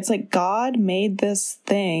Secretariat. It's like God made this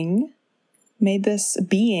thing, made this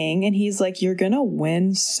being, and he's like, you're gonna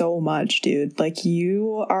win so much, dude. Like,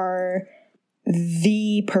 you are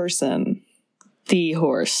the person. The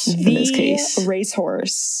horse, in this case.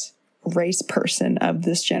 Racehorse. Race person of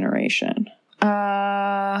this generation.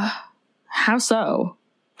 How so?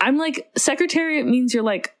 I'm like, Secretariat means you're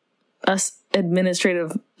like a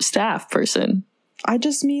administrative staff person. I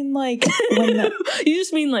just mean like when you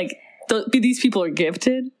just mean like these people are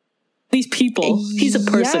gifted. These people, he's a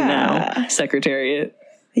person now. Secretariat.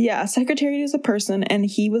 Yeah, Secretariat is a person, and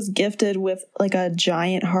he was gifted with like a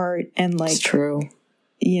giant heart and like, it's true.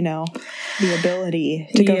 You know, the ability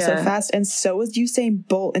to go so fast. And so is Usain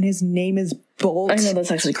Bolt, and his name is Bolt. I know,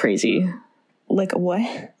 that's actually crazy. Like,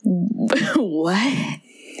 what? What?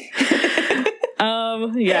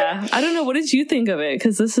 Yeah. I don't know. What did you think of it?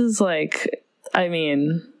 Because this is like, I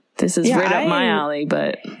mean, this is right up my alley,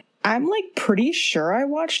 but I'm like pretty sure I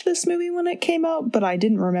watched this movie when it came out, but I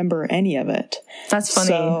didn't remember any of it. That's funny.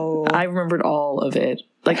 So, I remembered all of it.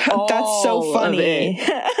 Like, all that's so funny. Of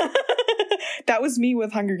it. That was me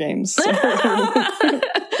with Hunger Games.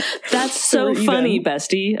 That's so funny,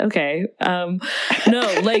 bestie. Okay.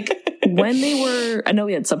 No, like when they were, I know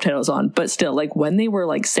we had subtitles on, but still, like when they were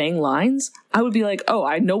like saying lines, I would be like, oh,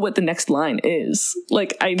 I know what the next line is.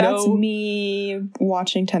 Like, I know. That's me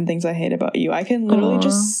watching 10 Things I Hate About You. I can literally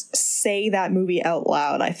just say that movie out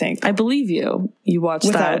loud, I think. I believe you. You watched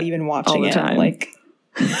without that even watching all the time. Like,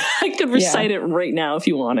 I could recite it right now if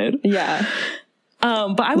you wanted. Yeah.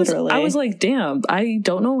 But I was like, damn, I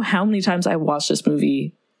don't know how many times I watched this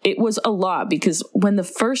movie. It was a lot because when the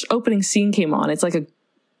first opening scene came on, it's like a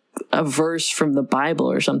a verse from the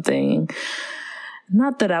Bible or something.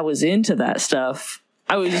 Not that I was into that stuff.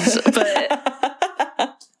 I was,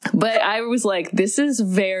 but I was like, this is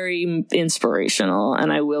very inspirational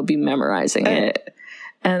and I will be memorizing it.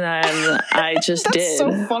 And then I just That's did.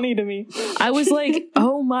 so funny to me. I was like,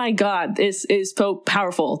 oh my God, this is so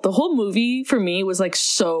powerful. The whole movie for me was like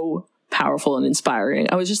so powerful and inspiring.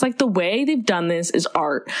 I was just like, the way they've done this is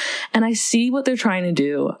art. And I see what they're trying to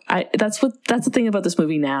do. That's the thing about this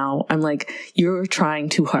movie now. I'm like, you're trying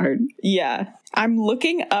too hard. Yeah. I'm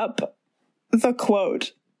looking up the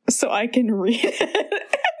quote so I can read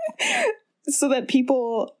it so that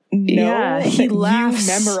people know he that laughs.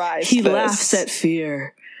 You memorized He this. laughs at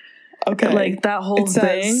fear. Okay. Like that whole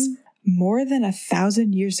thing. More than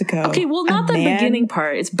 1,000 years ago. Okay, well, not the beginning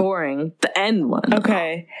part. It's boring. The end one.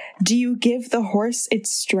 Okay. Do you give the horse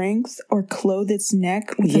its strength or clothe its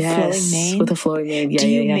neck with a flowing mane? With a flowing mane. Yeah, Do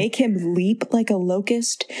you make him leap like a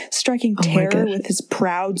locust, striking terror with his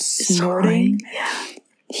proud snorting? Yeah.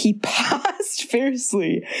 He paused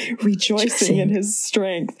fiercely, rejoicing in his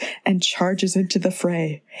strength, and charges into the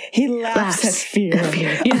fray. He laughs at fear,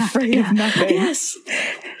 afraid of nothing. Yes.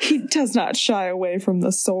 He does not shy away from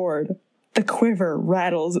the sword. The quiver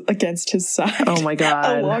rattles against his side. Oh my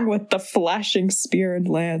God. Along with the flashing spear and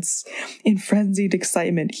lance. In frenzied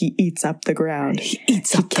excitement, he eats up the ground. He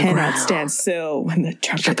cannot stand still when the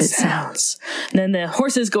trumpet sounds. And then the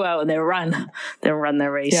horses go out and they run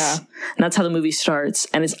their race. Yeah. And that's how the movie starts.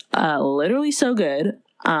 And it's literally so good.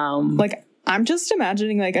 Like, I'm just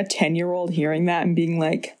imagining like a 10-year-old hearing that and being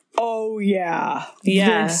like, oh yeah,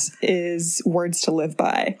 this is words to live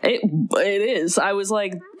by. It is. I was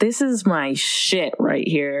like, this is my shit right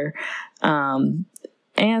here. And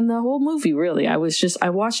the whole movie, really, I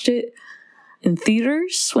watched it in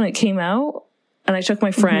theaters when it came out, and I took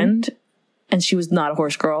my friend, and she was not a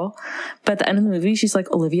horse girl. But at the end of the movie, she's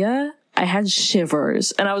like, Olivia, I had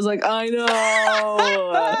shivers. And I was like, I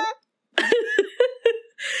know.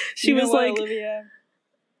 She was like, Olivia,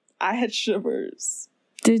 I had shivers.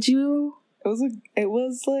 Did you? It was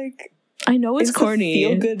like, I know it's corny.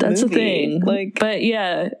 feel-good That's movie. the thing. Like, but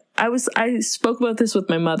yeah, I spoke about this with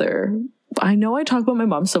my mother. I know I talk about my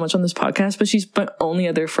mom so much on this podcast, but she's my only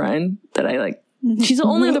other friend that I like. She's the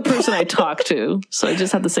only other person I talk to. So I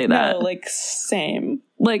just have to say that. No, like, same.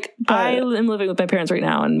 Like, I am living with my parents right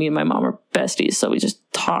now, and me and my mom are besties. So we just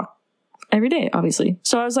talk every day, obviously.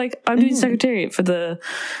 So I was like, I'm doing secretariat for the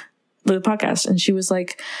podcast. And she was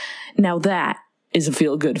like, now that is a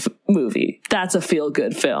feel-good movie. That's a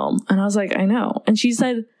feel-good film. And I was like, I know. And she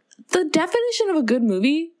said, the definition of a good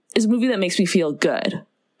movie is a movie that makes me feel good.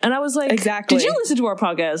 And I was like, exactly. Did you listen to our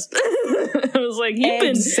podcast? I was like,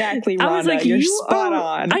 exactly, Rhonda. I was like, you're spot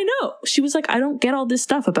on. I know. She was like, I don't get all this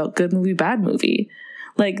stuff about good movie, bad movie.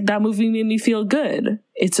 Like, that movie made me feel good.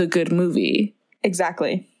 It's a good movie.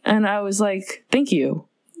 Exactly. And I was like, thank you.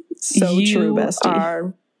 So true, bestie. You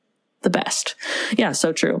are the best. Yeah,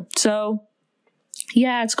 so true. So,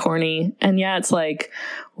 yeah, it's corny. And yeah, it's like,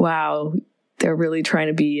 wow, they're really trying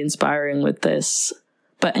to be inspiring with this.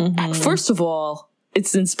 But first of all,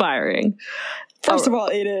 it's inspiring. First of all,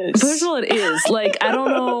 it is. First of all, it is. Like, I don't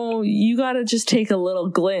know, you gotta just take a little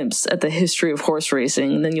glimpse at the history of horse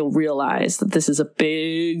racing, and then you'll realize that this is a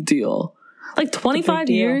big deal. Like, 25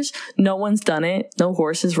 years, no one's done it. No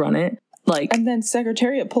horses run it. Like, and then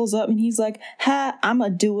Secretariat pulls up and he's like, I'ma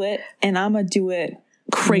do it, and I'ma do it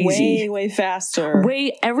crazy. Way faster.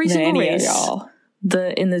 Every single race. Y'all.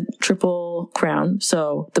 In the Triple Crown.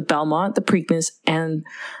 So the Belmont, the Preakness, and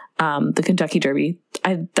the Kentucky Derby.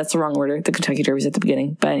 That's the wrong order. The Kentucky Derby's at the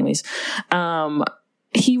beginning. But anyways,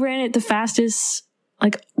 he ran it the fastest,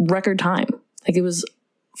 like, record time. Like, it was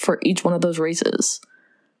for each one of those races,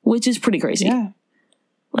 which is pretty crazy. Yeah.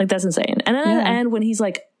 Like, that's insane. And then at the end, when he's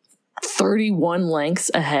like 31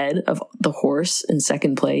 lengths ahead of the horse in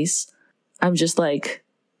second place, I'm just like,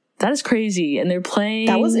 that is crazy. And they're playing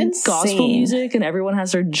gospel music, and everyone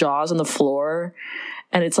has their jaws on the floor,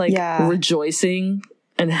 and it's like rejoicing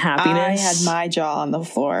and happiness. I had my jaw on the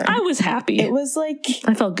floor. I was happy. It was like,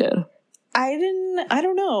 I felt good. I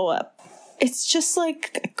don't know. It's just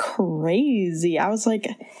like crazy. I was like,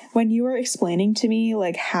 when you were explaining to me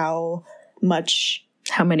like how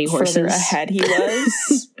many horses further ahead he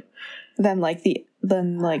was than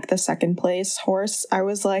the second place horse, I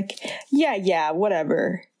was like, yeah,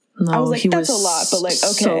 whatever. No, I was like, that's a lot, but like,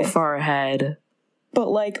 okay, so far ahead. But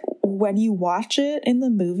like, when you watch it in the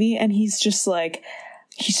movie, and he's just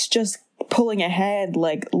pulling ahead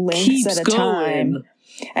like lengths at a time.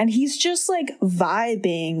 And he's just like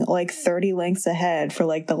vibing like 30 lengths ahead for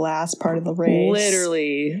like the last part of the race.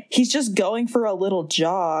 Literally. He's just going for a little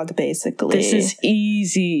jog, basically. This is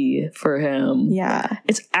easy for him. Yeah.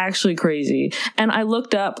 It's actually crazy. And I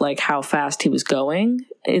looked up like how fast he was going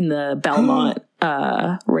in the Belmont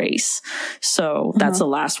race. So that's the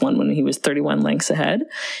last one when he was 31 lengths ahead.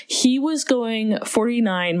 He was going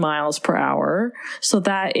 49 miles per hour. So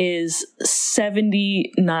that is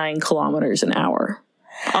 79 kilometers an hour.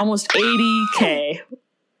 Almost 80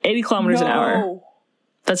 kilometers an hour.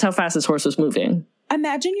 That's how fast this horse was moving.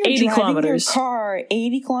 Imagine you're 80 driving kilometers. your car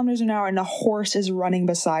 80 kilometers an hour and a horse is running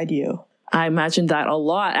beside you. I imagined that a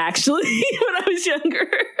lot, actually, when I was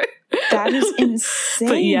younger. That is insane.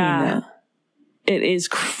 But yeah, it is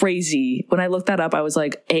crazy. When I looked that up, I was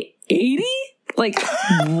like, 80? Like,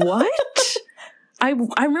 what? I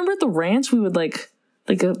remember at the ranch, we would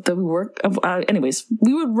that we work. Anyways,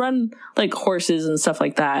 we would run like horses and stuff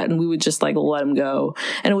like that, and we would just like let them go,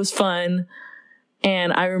 and it was fun.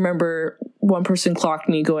 And I remember one person clocked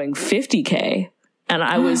me going 50K, and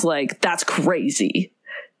I was like, "That's crazy."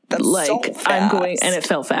 That's like so fast. I'm going, and it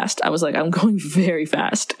felt fast. I was like, I'm going very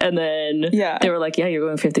fast, and then they were like, "Yeah, you're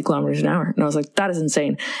going 50 kilometers an hour," and I was like, "That is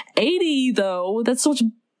insane." 80 though, that's so much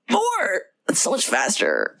more. It's so much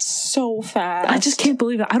faster. So fast. I just can't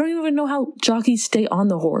believe it. I don't even know how jockeys stay on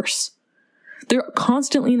the horse. They're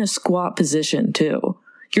constantly in a squat position too.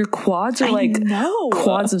 Your quads are like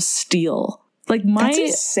quads of steel. Like That's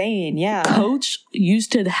insane. Yeah. Coach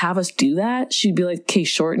used to have us do that. She'd be like, "Okay,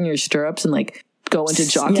 shorten your stirrups and like go into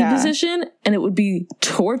jockey position," and it would be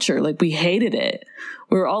torture. Like we hated it.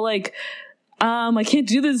 We were all like, I can't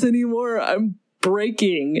do this anymore. I'm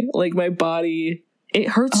breaking. Like my body. It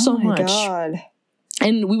hurts so much. God.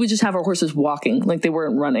 And we would just have our horses walking. Like they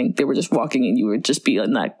weren't running. They were just walking, and you would just be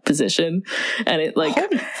in that position. And it like,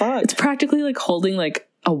 holy fuck. It's practically like holding like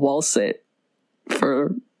a wall sit for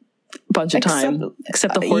a bunch of time.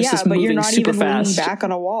 Except the horse is moving super fast. But you're not even leaning back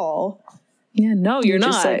on a wall. Yeah, no, you're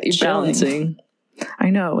not. Like you're balancing. I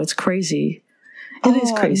know. It's crazy. It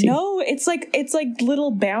is crazy. No, it's like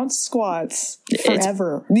little bounce squats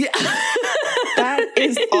forever. That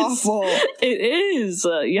is awful. It is.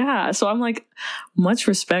 Yeah. So I'm like, much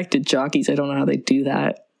respect to jockeys. I don't know how they do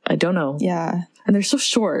that. I don't know. Yeah. And they're so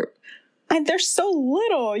short. And they're so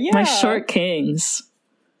little. Yeah. My short kings.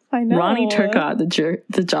 I know. Ronnie Turcotte,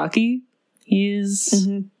 the jockey, he is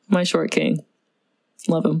my short king.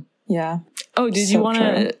 Love him. Yeah. Oh, did you want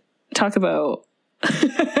to talk about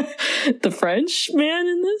the French man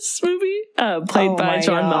in this movie? Played by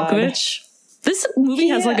John Malkovich. This movie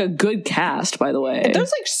has like a good cast, by the way.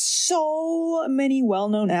 There's like so many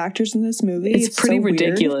well-known actors in this movie. It's pretty so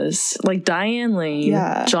ridiculous. Weird. Like Diane Lane,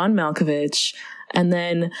 John Malkovich, and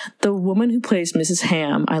then the woman who plays Mrs.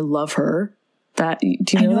 Ham. I love her. Do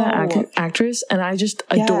you know that actress? And I just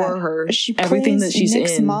adore her. She everything plays that she's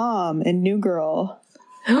Nick's in. mom in New Girl.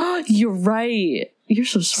 You're right. You're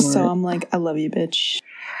so smart. So I'm like, I love you, bitch.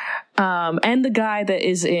 And the guy that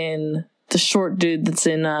is in the short dude that's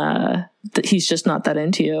in He's Just Not That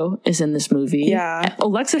Into You is in this movie. Yeah.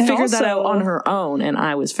 Alexa figured that out on her own, and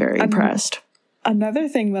I was very impressed. Another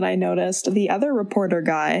thing that I noticed, the other reporter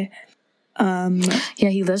guy.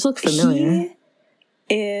 He does look familiar. He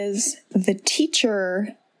is the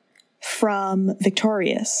teacher from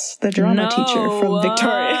Victorious, the drama teacher from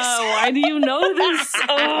Victorious. Why do you know this?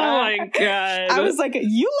 Oh my god! I was like,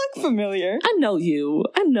 you look familiar. I know you.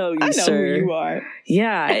 I know you, sir. I know who you are.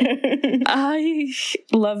 Yeah, I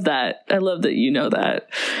love that. I love that you know that.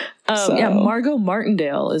 Margot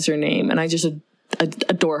Martindale is her name, and I just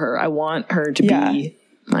adore her. I want her to be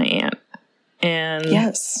my aunt. And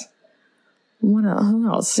yes. What else? Who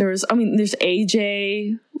else? There's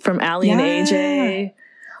AJ from Ally and AJ.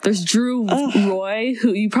 There's Drew Roy,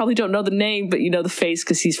 who you probably don't know the name, but you know the face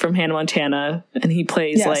because he's from Hannah Montana, and he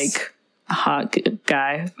plays like a hot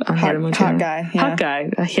guy on Hannah Montana. Hot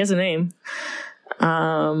guy. He has a name.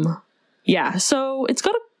 So it's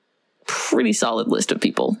got a pretty solid list of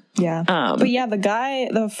people. Yeah. But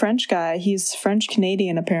the French guy, he's French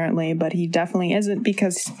Canadian apparently, but he definitely isn't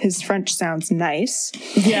because his French sounds nice.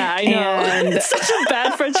 Yeah, I know. It's such a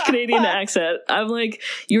bad French Canadian accent. I'm like,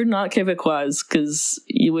 you're not Quebecois because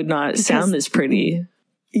you would not sound this pretty.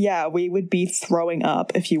 Yeah, we would be throwing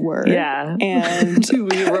up if you were. Yeah. And we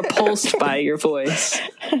would be repulsed by your voice.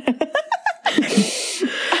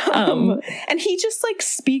 And he just like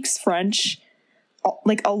speaks French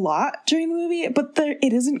like a lot during the movie, but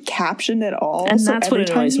it isn't captioned at all. And so that's what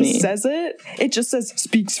annoys me. He says it just says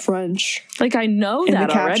speaks French. Like, I know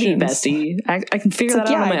that already, Bestie. I can figure that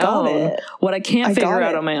out on my own. What I can't figure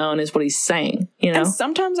out on my own is what he's saying, you know? And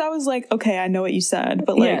sometimes I was like, okay, I know what you said,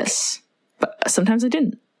 but like... Yes, but sometimes I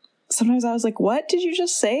didn't. Sometimes I was like, what did you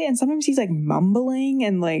just say? And sometimes he's like mumbling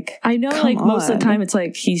and like... I know, like, most of the time it's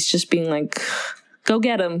like he's just being like... Go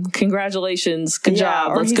get him. Congratulations. Good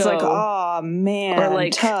job. Let's go. Or he's like, oh, man. Or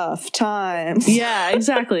like, tough times. Yeah,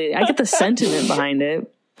 exactly. I get the sentiment behind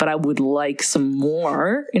it, but I would like some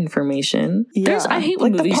more information. Yeah. I hate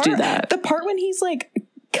when movies do that. The part when he's like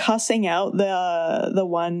cussing out the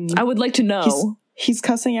one... I would like to know. He's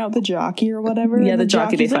cussing out the jockey or whatever. Yeah, the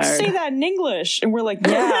jockey they fired. Like, say that in English. And we're like,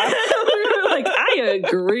 yeah. Like, I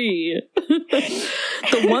agree.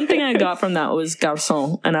 The one thing I got from that was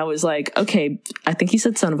garçon, and I was like, okay, I think he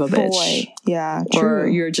said son of a bitch. Boy. Yeah, true. Or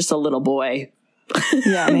you're just a little boy.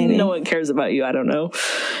 Yeah, maybe. No one cares about you. I don't know.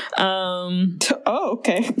 Oh,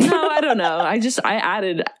 okay. No, I don't know. I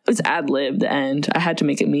added, it was ad-libbed, and I had to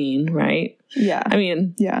make it mean, right? Yeah. I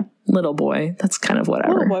mean, yeah. Little boy. That's kind of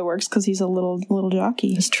whatever. Little boy works because he's a little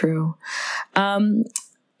jockey. It's true.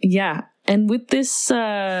 Yeah. And with this,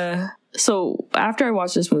 so after I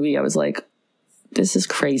watched this movie, I was like, this is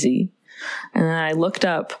crazy. And then I looked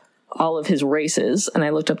up all of his races, and I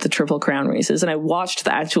looked up the Triple Crown races, and I watched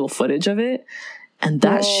the actual footage of it, and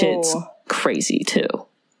that shit's crazy too.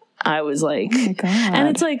 I was like, oh my God. And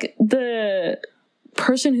it's like the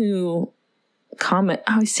person who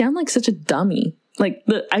I sound like such a dummy. Like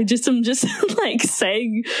I'm just like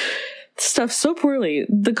saying stuff so poorly.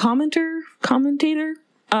 The commentator,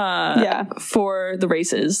 for the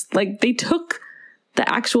races, like they took the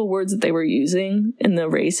actual words that they were using in the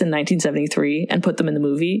race in 1973 and put them in the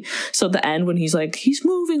movie. So at the end, when he's like, he's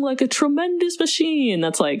moving like a tremendous machine,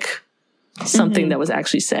 that's like something that was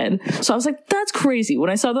actually said. So I was like, that's crazy. When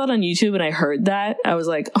I saw that on YouTube and I heard that, I was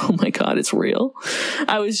like, oh my God, it's real.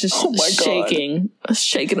 I was just shaking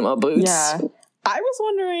in my boots. Yeah. I was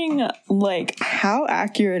wondering, like, how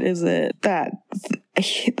accurate is it that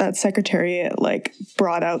Secretariat, like,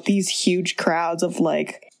 brought out these huge crowds of,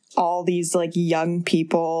 like, all these, like, young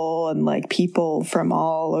people and, like, people from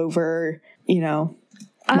all over, you know,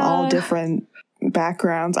 from all different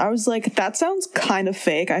backgrounds. I was like, that sounds kind of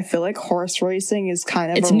fake. I feel like horse racing is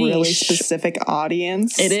kind of a niche. Really specific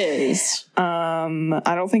audience. It is. I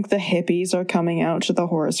don't think the hippies are coming out to the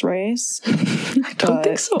horse race. I don't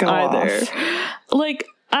think so either. Like,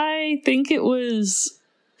 I think it was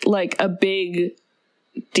like a big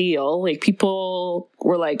deal. Like, people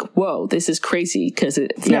were like, whoa, this is crazy, because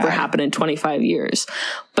it's never happened in 25 years.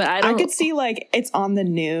 But I could see, like, it's on the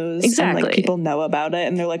news. Exactly. And, like, people know about it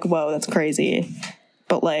and they're like, whoa, that's crazy.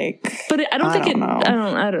 But, like, I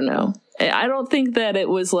don't know. I don't think that it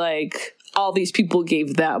was like all these people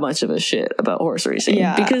gave that much of a shit about horse racing.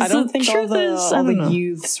 Yeah, because I don't think all the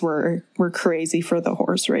youths were crazy for the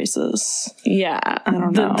horse races. Yeah, I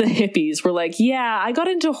don't know. The hippies were like, yeah, I got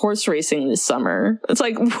into horse racing this summer. It's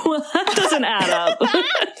like, well, that doesn't add up.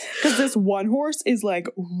 Because this one horse is like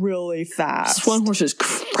really fast. This one horse is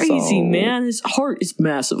crazy, man. His heart is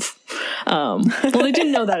massive. Well, they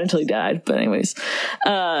didn't know that until he died. But anyways,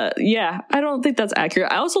 yeah, I don't think that's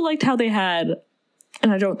accurate. I also liked how they had,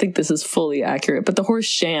 and I don't think this is fully accurate, but the horse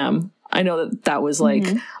Sham, I know that was like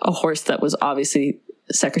a horse that was obviously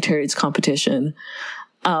Secretariat's competition.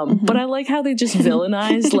 But I like how they just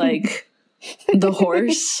villainize like the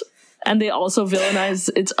horse, and they also villainize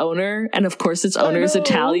its owner. And of course its owner is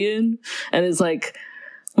Italian, and is like,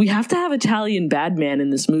 we have to have Italian bad man in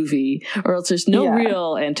this movie or else there's no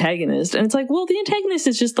real antagonist. And it's like, well, the antagonist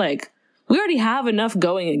is just like, we already have enough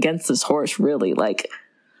going against this horse, really. Like,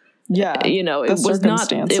 yeah, you know, it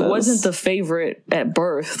wasn't the favorite at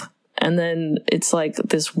birth. And then it's like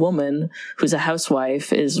this woman who's a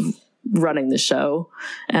housewife is running the show,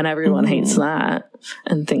 and everyone hates that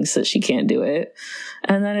and thinks that she can't do it.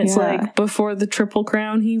 And then it's like, before the Triple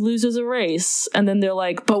Crown, he loses a race. And then they're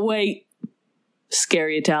like, but wait,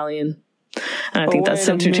 scary Italian. And I think that's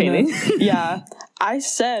entertaining. Yeah. I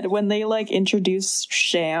said when they like introduced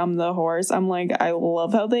Sham the horse, I'm like, I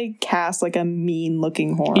love how they cast like a mean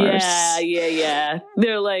looking horse. Yeah.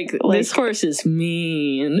 They're like this horse is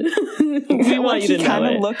mean. We want you to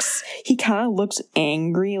know it. He kind of looks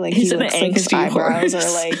angry. Like he's he looks an like his eyebrows horse.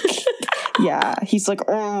 are like, yeah. He's like,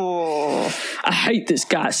 oh, I hate this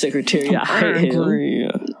guy, Secretary. I hate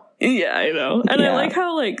him. Yeah, I know. And I like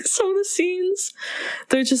how, like, some of the scenes,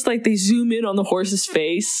 they're just, like, they zoom in on the horse's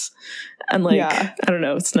face. And, like, I don't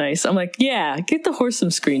know, it's nice. I'm like, yeah, get the horse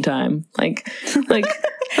some screen time. Like show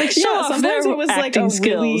off their acting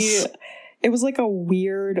skills. like a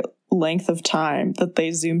weird length of time that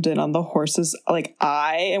they zoomed in on the horse's like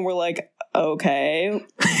eye, and we're like, okay,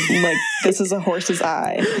 like this is a horse's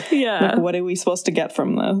eye. Yeah. Like, what are we supposed to get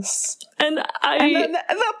from this? And then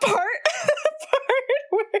the part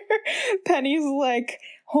where Penny's like,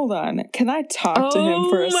 hold on, can I talk to him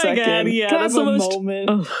for a second? God, yeah, can I that's have the a most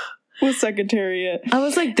moment with Secretariat? I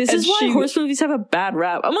was like, this is why horse movies have a bad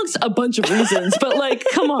rap, amongst a bunch of reasons. But like,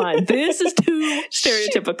 come on, this is too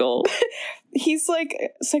stereotypical. He's like,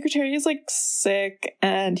 Secretariat is like sick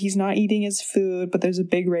and he's not eating his food, but there's a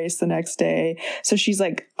big race the next day. So she's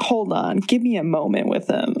like, hold on, give me a moment with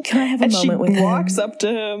him. Can I have a moment with him? And she walks up to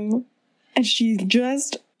him and she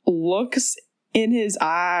just looks in his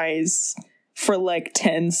eyes for like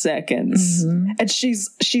 10 seconds. Mm-hmm. And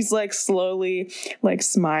she's like slowly like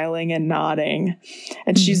smiling and nodding.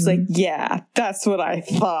 And she's like, yeah, that's what I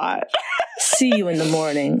thought. See you in the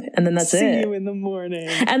morning. And then that's it. See you in the morning.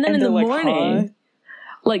 And then in the morning,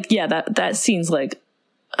 like, yeah, that scene's like,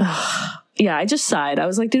 yeah, I just sighed. I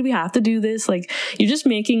was like, did we have to do this? Like, you're just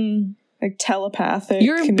making like telepathic.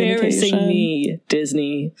 You're embarrassing me,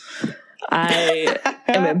 Disney. I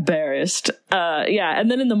am embarrassed. Yeah.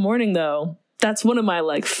 And then in the morning though, that's one of my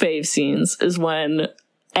like fave scenes is when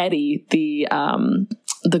Eddie,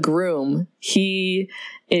 the groom, he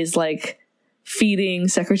is like feeding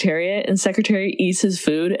Secretariat and Secretariat eats his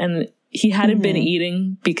food and he hadn't been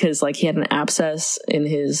eating because like he had an abscess in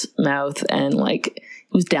his mouth and like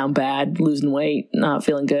he was down bad, losing weight, not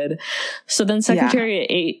feeling good. So then Secretariat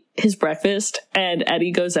ate his breakfast and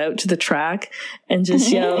Eddie goes out to the track and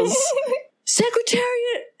just yells,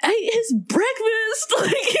 Secretariat ate his breakfast.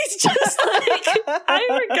 Like he's just like,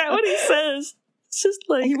 I forgot what he says. It's just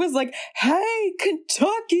like he was like, "Hey,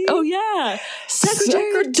 Kentucky!" Oh yeah,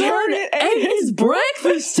 Secretariat ate his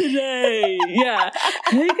breakfast today. Yeah,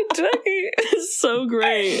 hey Kentucky, it's so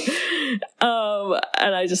great.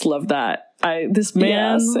 And I just love that. This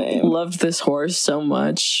man loved this horse so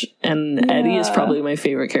much, and Eddie is probably my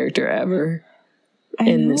favorite character ever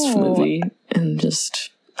in this movie, and just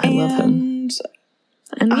I love him.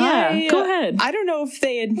 And yeah, go ahead. I don't know if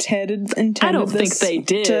they intended. I don't think they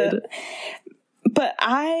did. But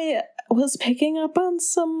I was picking up on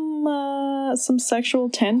some sexual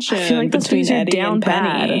tension. I feel like between Eddie and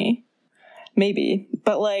Penny. Maybe.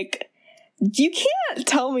 But like, you can't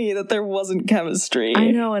tell me that there wasn't chemistry.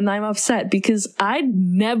 I know, and I'm upset because I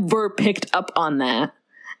never picked up on that.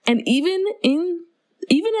 And even in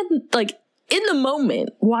the moment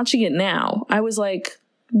watching it now, I was like,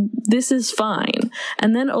 this is fine.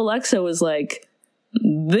 And then Alexa was like,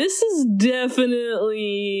 this is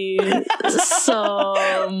definitely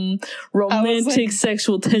some romantic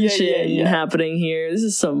sexual tension happening here. This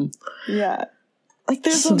is some like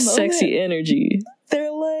there's some sexy energy. They're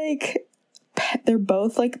like they're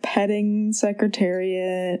both like petting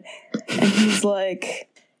Secretariat, and he's like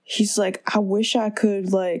I wish I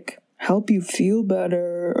could like help you feel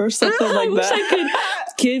better or something like that. I wish I could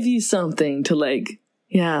give you something to lift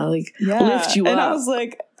you up. And I was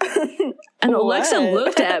like. And Alexa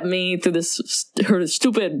looked at me through her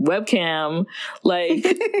stupid webcam, like,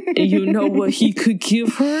 you know what he could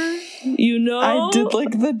give her? You know? I did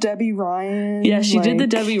like the Debbie Ryan. Yeah, she did the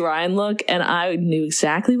Debbie Ryan look, and I knew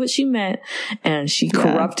exactly what she meant, and she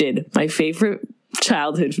corrupted my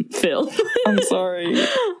childhood film. I'm sorry.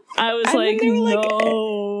 I was like,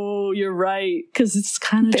 no, you're right, because it's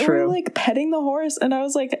kind of true. They were like petting the horse, and I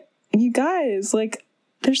was like, you guys, like,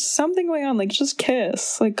 there's something going on. Like, just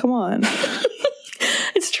kiss. Like, come on.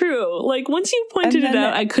 It's true. Like, once you pointed it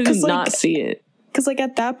out, I couldn't not see it. Because, like,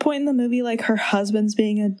 at that point in the movie, like, her husband's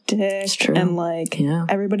being a dick. It's true. And, like,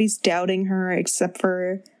 everybody's doubting her except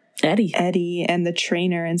for Eddie and the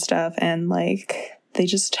trainer and stuff. And, like, they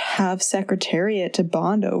just have Secretariat to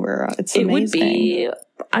bond over. It's amazing. It would be,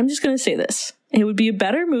 I'm just going to say this. It would be a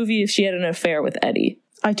better movie if she had an affair with Eddie.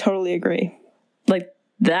 I totally agree. Like,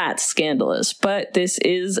 that's scandalous, but this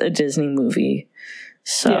is a Disney movie.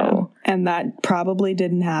 So, and that probably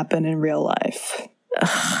didn't happen in real life.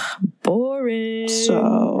 Boring.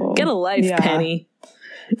 So, get a life, Penny.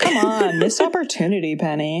 Come on, missed opportunity,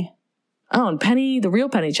 Penny. Oh, and Penny, the real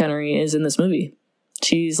Penny Chenery is in this movie.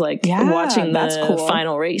 She's like watching the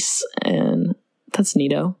final race, and that's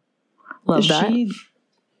neato. Love that.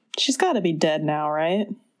 She's got to be dead now, right?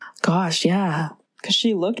 Gosh, yeah. Because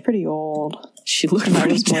she looked pretty old. She looked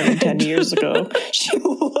pretty dead. More than 10 years ago. She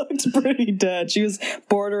looked pretty dead. She was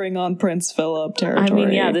bordering on Prince Philip territory. I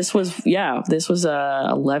mean, this was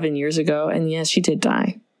 11 years ago. And yes, she did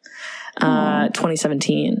die.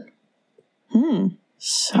 2017.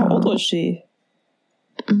 So, how old was she?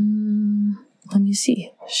 Let me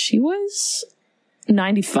see. She was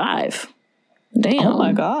 95. Damn. Oh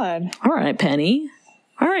my God. All right, Penny.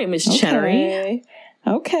 All right, Miss Chenery.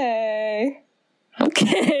 Okay.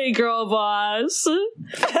 Okay, girl boss.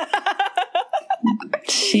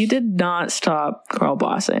 She did not stop girl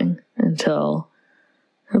bossing until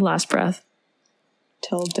her last breath.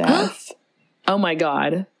 Till death. Oh my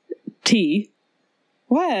God. T.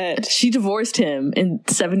 What? She divorced him in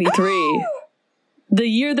 73. The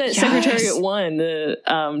year that Secretariat won the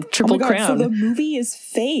Triple Crown. So the movie is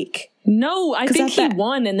fake. No, I think he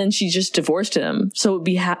won and then she just divorced him. So it would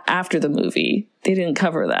be after the movie. They didn't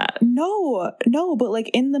cover that. No, but like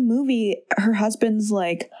in the movie, her husband's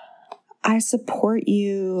like, I support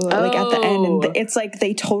you, like at the end. And it's like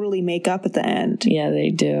they totally make up at the end. Yeah, they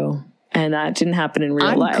do. And that didn't happen in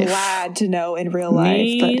real life. I'm glad to know in real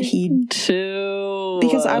life that he... too.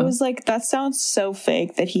 Because I was like, that sounds so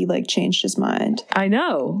fake that he like changed his mind. I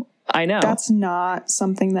know. That's not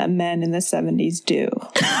something that men in the 70s do.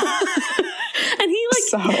 And he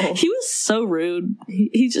was so rude.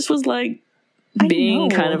 He just was like being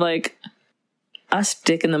kind of like a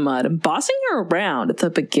stick in the mud and bossing her around at the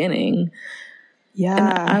beginning. Yeah.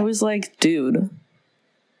 And I was like, dude,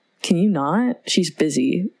 can you not? She's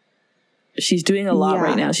busy. She's doing a lot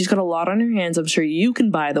right now. She's got a lot on her hands. I'm sure you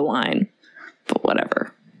can buy the wine, but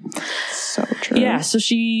whatever. So true. Yeah. So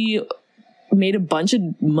she made a bunch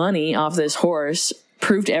of money off this horse,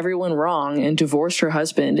 proved everyone wrong, and divorced her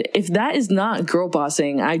husband. If that is not girl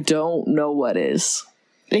bossing, I don't know what is.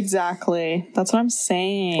 Exactly. That's what I'm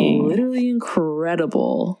saying. Literally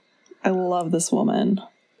incredible. I love this woman.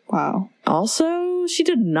 Wow. Also, she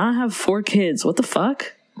did not have 4 kids. What the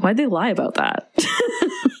fuck? Why'd they lie about that?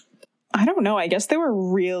 I don't know. I guess they were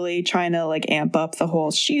really trying to like amp up the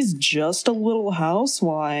whole she's just a little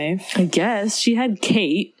housewife. I guess she had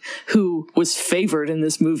Kate, who was favored in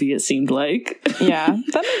this movie, it seemed like. Yeah,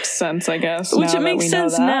 that makes sense, I guess. Which it makes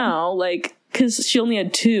sense now, like, because she only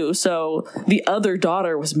had 2, so the other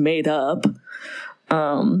daughter was made up.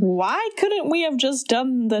 Why couldn't we have just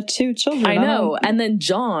done the 2 children? I know. And then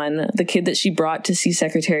John, the kid that she brought to see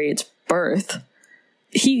Secretariat's birth,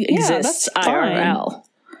 he exists IRL.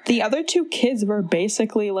 The other 2 kids were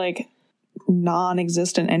basically like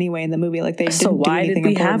non-existent anyway in the movie. Like they didn't so why do anything did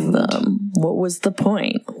we important. have them? What was the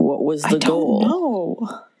point? What was the goal? I don't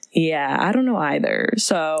know. Yeah, I don't know either.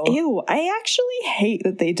 So ew, I actually hate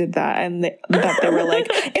that they did that and that they were like,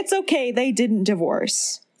 it's okay, they didn't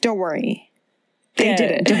divorce. Don't worry. They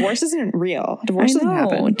didn't. Divorce isn't real. Divorce doesn't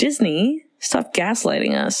happen. Disney, stop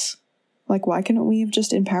gaslighting us. Like, why couldn't we have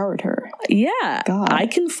just empowered her? Yeah. God. I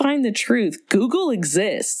can find the truth. Google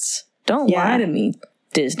exists. Don't lie to me,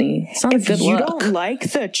 Disney. It's not a good look. If you don't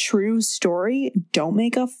like the true story, don't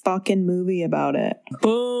make a fucking movie about it.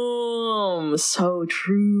 Boom. So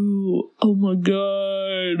true. Oh my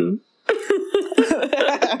God.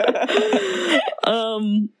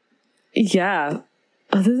 Yeah.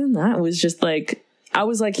 Other than that, it was just like, I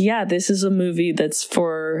was like, yeah, this is a movie that's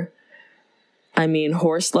for,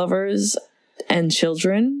 horse lovers and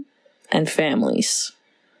children and families.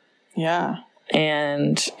 Yeah.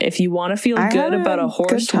 And if you want to feel good about a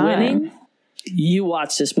horse winning, you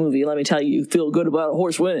watch this movie. Let me tell you, feel good about a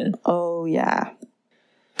horse winning. Oh, yeah.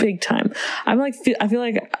 Big time. I feel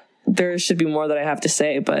like there should be more that I have to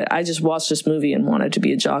say, but I just watched this movie and wanted to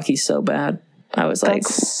be a jockey so bad. I was like,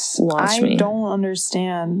 watch me. I don't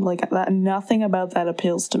understand. Like, that. Nothing about that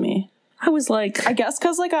appeals to me. I was like, I guess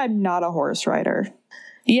because like I'm not a horse rider.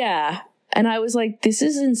 Yeah. And I was like, this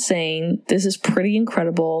is insane. This is pretty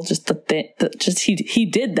incredible. Just he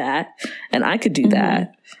did that and I could do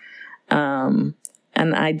that. And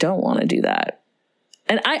I don't want to do that.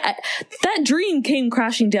 And I that dream came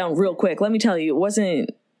crashing down real quick. Let me tell you, it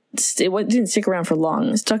didn't stick around for long.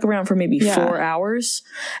 It stuck around for maybe 4 hours.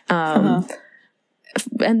 And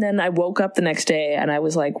then I woke up the next day and I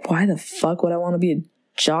was like, why the fuck would I want to be a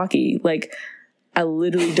jockey? Like, I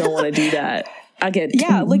literally don't want to do that. I get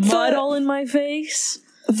mud all in my face.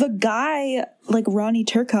 The guy, like Ronnie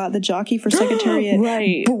Turcotte, the jockey for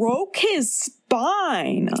Secretariat, broke his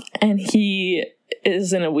spine. And he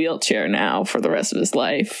is in a wheelchair now for the rest of his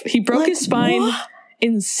life. He broke his spine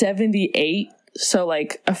in 78. So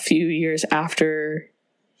like a few years after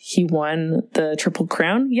he won the Triple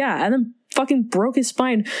Crown. Yeah. And then fucking broke his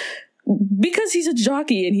spine because he's a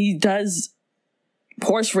jockey and he does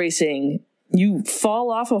horse racing. You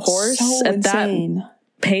fall off a horse at that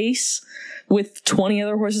pace with 20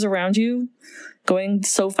 other horses around you going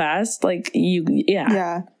so fast. Like you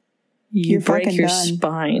break your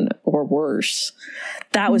spine or worse.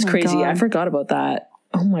 That was crazy. God. I forgot about that.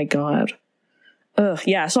 Oh my God. Ugh.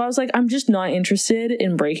 Yeah. So I was like, I'm just not interested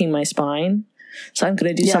in breaking my spine. So I'm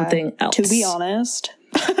going to do something else. To be honest,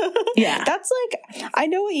 Yeah. That's like, I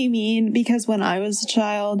know what you mean, because when I was a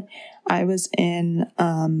child, I was in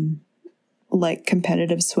like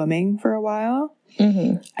competitive swimming for a while.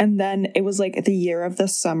 Mm-hmm. And then it was like the year of the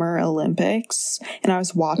Summer Olympics, and I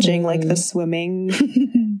was watching like the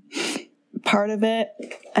swimming part of it,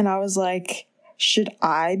 and I was like, should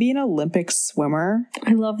I be an Olympic swimmer?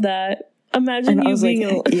 I love that. Imagine you being an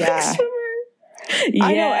Olympic swimmer. Yeah.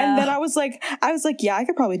 I know. And then I was like, yeah, I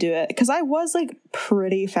could probably do it, because I was like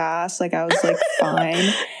pretty fast. Like I was like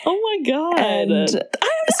fine. Oh my God. And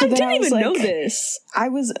I didn't even know this.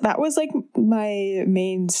 That was like my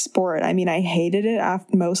main sport. I mean, I hated it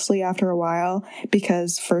mostly after a while,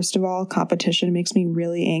 because first of all, competition makes me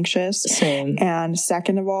really anxious. Same. And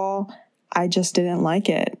second of all, I just didn't like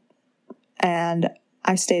it. And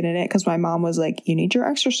I stayed in it because my mom was like, you need your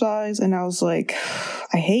exercise. And I was like,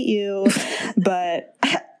 I hate you. But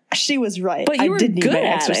she was right. But you were did need good my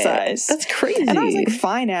at exercise. That's crazy. And I was like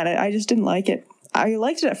fine at it. I just didn't like it. I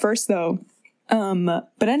liked it at first though. But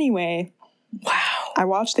anyway, wow. I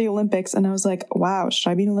watched the Olympics and I was like, wow, should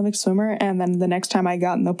I be an Olympic swimmer? And then the next time I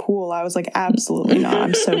got in the pool, I was like, absolutely not.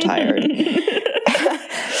 I'm so tired.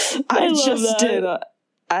 I just did.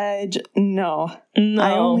 No.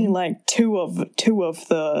 I only like two of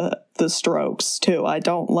the strokes too. I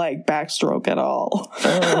don't like backstroke at all.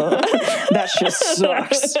 That just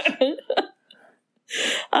sucks.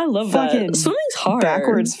 I love that. Swimming's hard.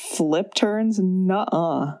 Backwards flip turns,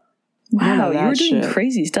 nuh-uh. Wow, you were doing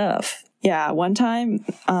crazy stuff. Yeah, one time,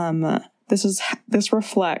 this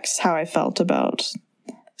reflects how I felt about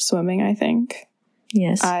swimming, I think.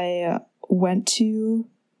 Yes. I went to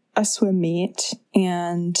a swim meet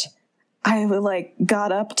and I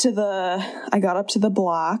got up to the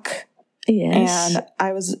block. Yes. And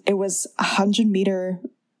it was 100-meter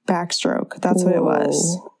backstroke. That's what it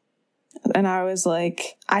was. And I was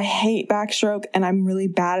like, I hate backstroke and I'm really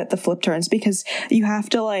bad at the flip turns, because you have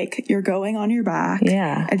to you're going on your back.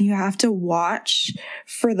 Yeah. And you have to watch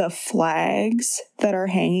for the flags that are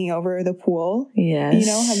hanging over the pool. Yes. You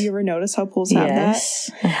know, have you ever noticed how pools have that?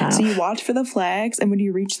 Yes, I have. So you watch for the flags, and when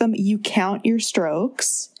you reach them, you count your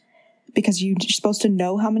strokes, because you're supposed to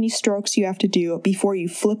know how many strokes you have to do before you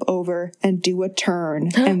flip over and do a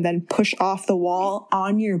turn and then push off the wall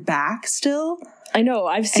on your back still. I know,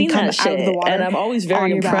 I've seen that shit, and I'm always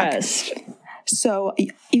very impressed. So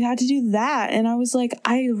you had to do that, and I was like,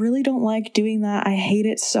 I really don't like doing that. I hate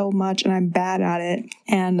it so much, and I'm bad at it.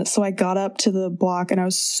 And so I got up to the block, and I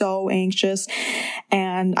was so anxious,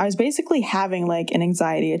 and I was basically having an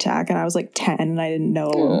anxiety attack, and I was 10, and I didn't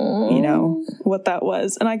know, what that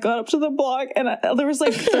was. And I got up to the block, and there was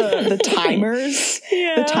the timers,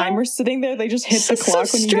 the timers sitting there. They just hit the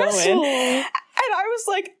clock when you go in. And I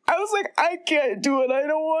was like, I can't do it. I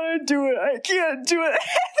don't want to do it. I can't do it. And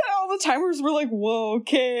then all the timers were like, whoa,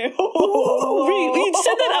 okay. Wait, you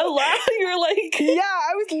said that out loud? You were like... Yeah,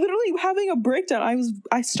 I was literally having a breakdown.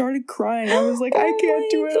 I started crying. I was like, I can't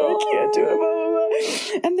do it. I can't do it. Blah, blah,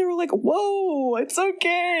 blah. And they were like, whoa, it's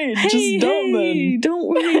okay. Don't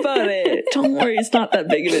worry about it. Don't worry. It's not that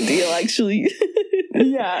big of a deal, actually.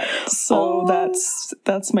 Yeah. So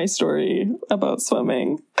that's my story about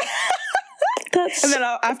swimming. And then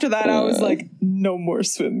after that, I was like, no more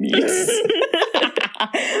swim meets.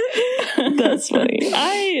 That's funny.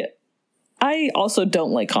 I also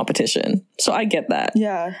don't like competition, so I get that.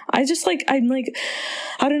 Yeah. I just I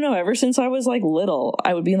don't know, ever since I was little,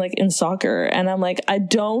 I would be in soccer, and I'm I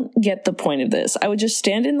don't get the point of this. I would just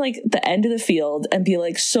stand in the end of the field and be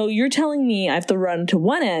like, so you're telling me I have to run to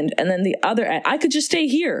one end and then the other end? I could just stay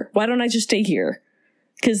here. Why don't I just stay here?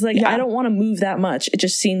 Because I don't want to move that much. It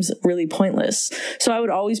just seems really pointless. So I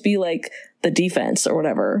would always be the defense or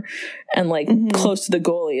whatever, and close to the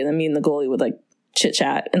goalie, and then me and the goalie would chit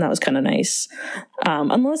chat, and that was kind of nice.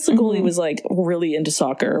 Unless the goalie was really into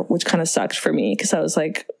soccer, which kind of sucked for me, because I was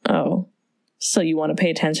like, oh, so you want to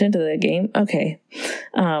pay attention to the game? Okay.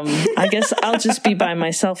 I guess I'll just be by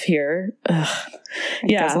myself here.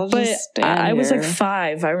 Yeah, but I was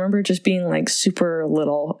 5. I remember just being super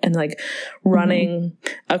little and running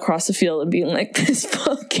across the field and being this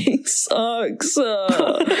fucking sucks.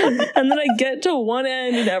 And then I get to one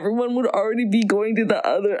end and everyone would already be going to the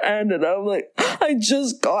other end, and I'm like, I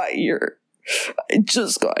just got here. I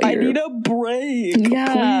just got here. I need a break.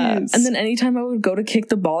 Yeah. Please. And then anytime I would go to kick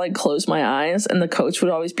the ball, I'd close my eyes, and the coach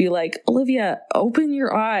would always be like, Olivia, open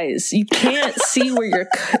your eyes. You can't see where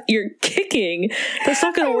you're kicking. That's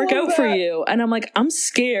not going to work out for you. And I'm like, I'm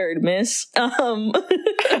scared, miss.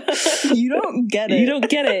 You don't get it. You don't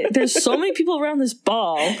get it. There's so many people around this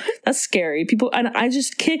ball. That's scary. People, and I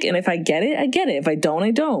just kick, and if I get it, I get it. If I don't,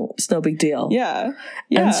 I don't. It's no big deal. Yeah.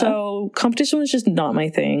 And so competition was just not my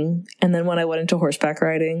thing. And then when I went into horseback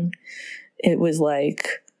riding, it was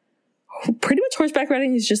like, pretty much horseback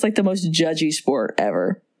riding is just like the most judgy sport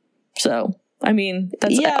ever. So, I mean,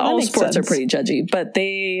 all sports are pretty judgy, but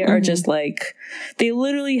they are just like, they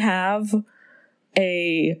literally have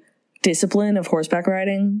a discipline of horseback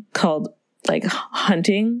riding called like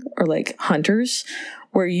hunting or like hunters,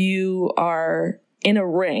 where you are in a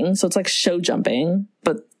ring. So it's like show jumping,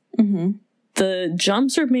 but the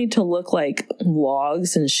jumps are made to look like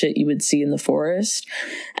logs and shit you would see in the forest.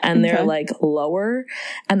 And they're like lower.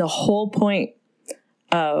 And the whole point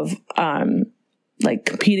of like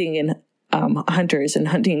competing in hunters and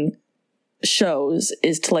hunting shows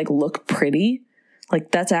is to like look pretty.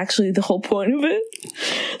 Like that's actually the whole point of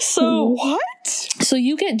it. So what? So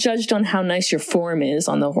you get judged on how nice your form is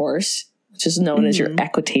on the horse, which is known as your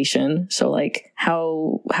equitation. So like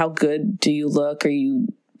how good do you look? Are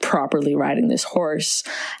you properly riding this horse?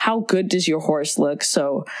 How good does your horse look?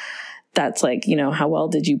 So that's like, you know, how well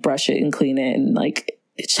did you brush it and clean it, and like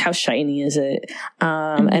how shiny is it,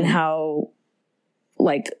 and how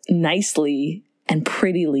like nicely and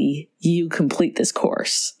prettily you complete this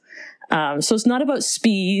course. So it's not about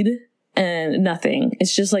speed and nothing.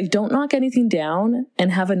 It's just like, don't knock anything down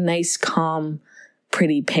and have a nice, calm,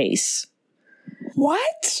 pretty pace.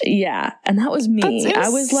 What? Yeah. And that was me.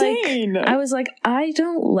 That's insane. I was like, I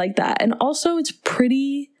don't like that. And also it's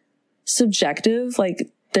pretty subjective.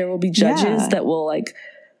 Like there will be judges that will like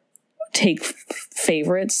take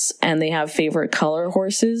favorites, and they have favorite color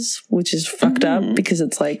horses, which is fucked up because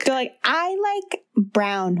it's like, they're like, I like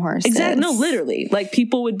brown horses. Exactly. No, literally. Like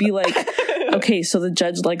people would be like, okay, so the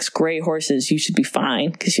judge likes gray horses. You should be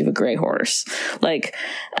fine because you have a gray horse. Like,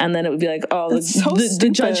 and then it would be like, oh, the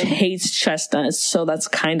judge hates chestnuts, so that's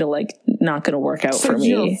kind of like not going to work out for me.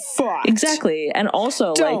 You're fucked. Exactly. And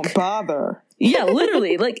also, don't bother. Yeah,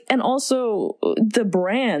 literally. Like, and also the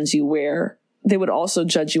brands you wear, they would also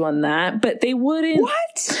judge you on that, but they wouldn't.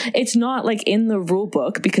 What? It's not like in the rule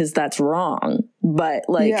book because that's wrong, but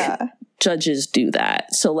like judges do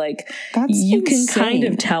that. So like you can kind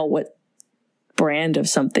of tell what brand of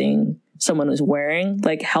something someone is wearing.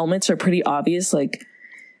 Like helmets are pretty obvious. Like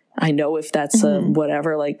I know if that's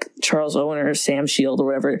whatever, like Charles Owen or Sam Shield or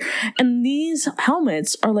whatever. And these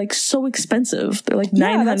helmets are like so expensive. They're like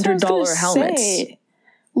 $900 helmets.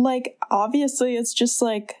 Like obviously it's just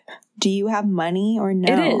like, do you have money or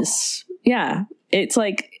no? It is. Yeah. It's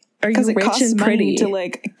like, are you rich and pretty? To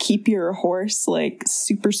like keep your horse like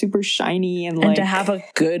super, super shiny and to have a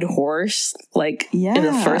good horse like in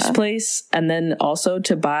the first place. And then also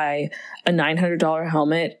to buy a $900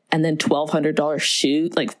 helmet and then $1,200 shoe,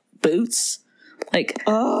 like boots. Like,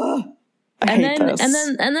 and then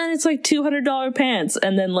it's like $200 pants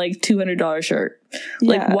and then like $200 shirt.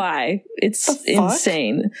 Like why? It's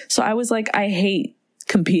insane. So I was like, I hate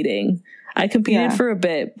competing. I competed for a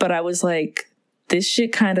bit, but I was like, this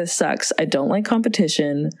shit kind of sucks. I don't like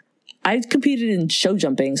competition. I competed in show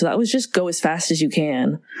jumping, so that was just go as fast as you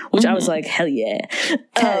can, which I was like, hell yeah.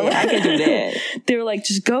 I can do that. They were like,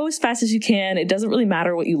 just go as fast as you can. It doesn't really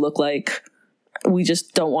matter what you look like. We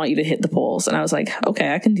just don't want you to hit the poles. And I was like,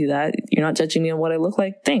 okay, I can do that. You're not judging me on what I look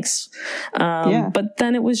like. Thanks. But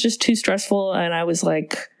then it was just too stressful. And I was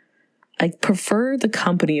like, I prefer the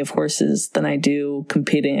company of horses than I do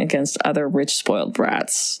competing against other rich, spoiled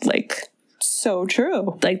brats. Like, so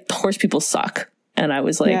true. Like, horse people suck. And I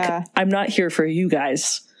was like, I'm not here for you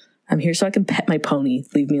guys. I'm here so I can pet my pony.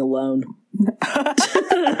 Leave me alone.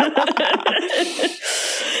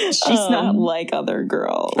 She's not like other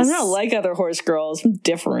girls. I'm not like other horse girls. I'm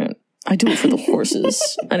different. I do it for the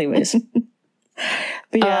horses. Anyways.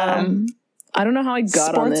 But yeah. I don't know how I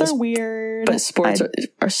got on this. Sports are weird. But sports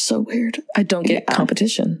are so weird. I don't get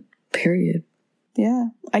competition. Period. Yeah.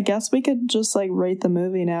 I guess we could just like rate the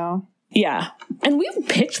movie now. Yeah. And we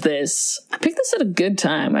picked this. I picked this at a good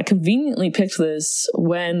time. I conveniently picked this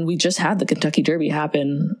when we just had the Kentucky Derby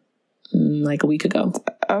happen like a week ago.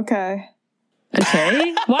 Okay.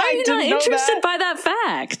 Why are you not interested by that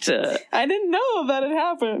fact? I didn't know that it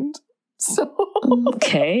happened. So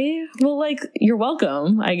okay. Well, like, you're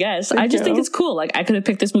welcome, I guess. I just think it's cool. Like, I could have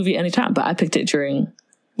picked this movie anytime, but I picked it during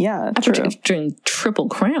I picked it during Triple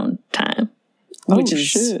Crown time. Which is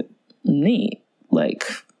shit. neat. Like,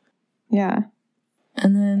 yeah.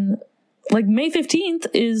 And then, like, May 15th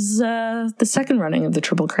is the second running of the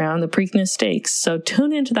Triple Crown, the Preakness Stakes. So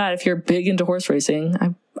tune into that if you're big into horse racing.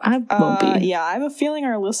 I won't be. Yeah, I have a feeling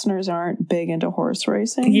our listeners aren't big into horse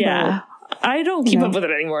racing. Yeah. I don't keep up with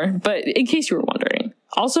it anymore, but in case you were wondering.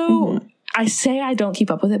 Also, I say I don't keep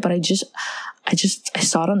up with it, but I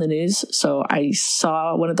saw it on the news. So I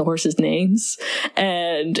saw one of the horses' names,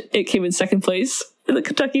 and it came in second place in the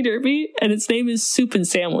Kentucky Derby, and its name is Soup and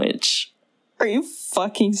Sandwich. Are you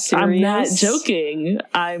fucking serious? I'm not joking.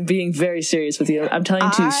 I'm being very serious with you. I'm telling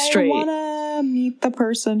you straight. I want to meet the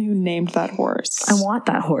person who named that horse. I want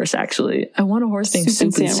that horse, actually. I want a horse named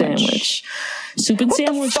Soup and Sandwich. Soup and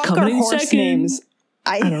Sandwich coming in second. Names?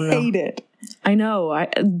 I hate it. I know.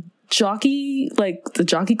 The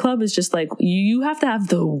Jockey Club is just like, you have to have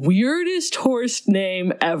the weirdest horse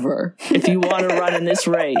name ever if you want to run in this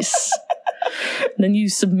race. Then you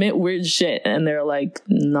submit weird shit and they're like,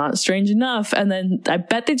 not strange enough. And then I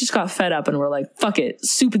bet they just got fed up and were like, fuck it,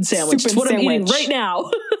 Soup and Sandwich. It's what I'm eating right now.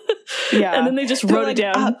 Yeah. And then they just wrote it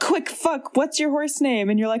down. Quick, fuck, what's your horse name?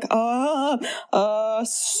 And you're like,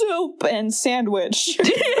 Soup and Sandwich.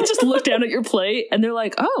 Just look down at your plate and they're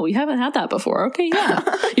like, oh, we haven't had that before. Okay, yeah,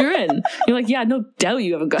 you're in. You're like, yeah, no doubt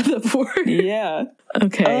you haven't got that before. Yeah.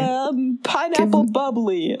 Okay. Pineapple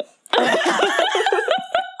bubbly.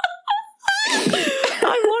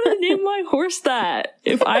 I want to name my horse that.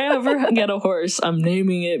 If I ever get a horse, I'm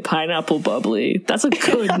naming it Pineapple Bubbly. That's a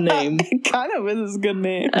good name. It kind of is a good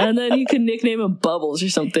name. And then you can nickname him Bubbles or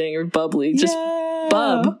something, or Bubbly. Just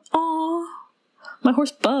Bub. Aw. My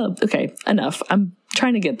horse Bub. Okay, enough. I'm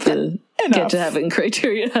trying to get to having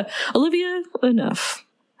criteria. Olivia, enough.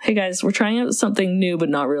 Hey guys, we're trying out something new, but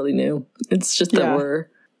not really new. It's just that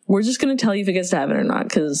we're just going to tell you if it gets to heaven or not.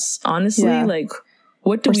 Because honestly, like,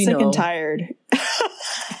 what do we know? We're sick and tired.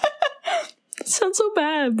 It sounds so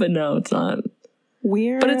bad, but no, it's not.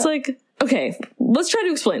 Weird. But it's like, okay, let's try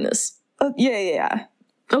to explain this. Yeah.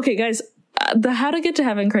 Okay, guys, the how to get to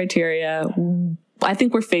heaven criteria, I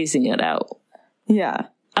think we're phasing it out. Yeah.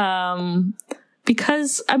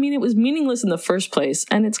 Because, I mean, it was meaningless in the first place,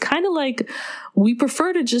 and it's kind of like we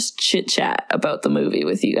prefer to just chit-chat about the movie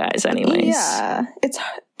with you guys anyways. Yeah.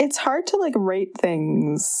 It's hard to, like, rate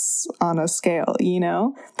things on a scale, you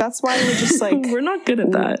know? That's why we're just, like... We're not good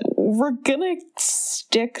at that. We're gonna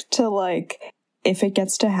stick to, like, if it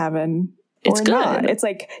gets to heaven it's or good. not. It's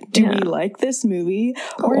like, do we like this movie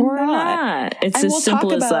or not? It's as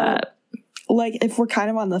simple as that. Like, if we're kind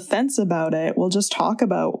of on the fence about it, we'll just talk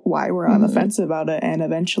about why we're on the fence about it and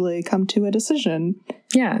eventually come to a decision.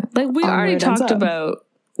 Yeah. Like, we already talked about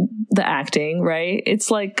the acting, right? It's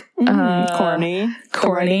like corny. The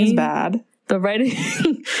writing is bad. The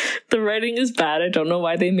writing is bad. I don't know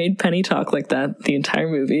why they made Penny talk like that the entire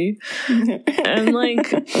movie. And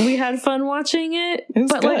like, we had fun watching it.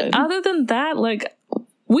 But good. Like, other than that, like,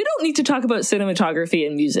 we don't need to talk about cinematography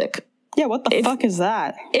and music. Yeah, what the fuck is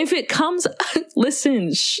that? If it comes,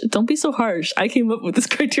 listen, don't be so harsh. I came up with this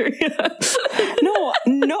criteria. No,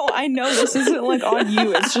 I know this isn't like on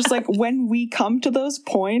you. It's just like when we come to those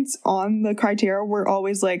points on the criteria, we're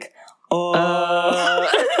always like, I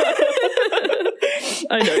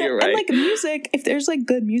know, you're right. And like music, if there's like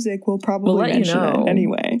good music, we'll probably mention it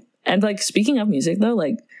anyway. And like, speaking of music though,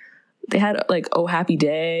 like they had like Oh Happy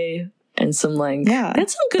Day. And some like, they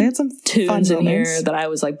had some tunes in here that I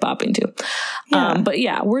was like bopping to. Yeah. But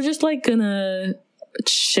yeah, we're just like gonna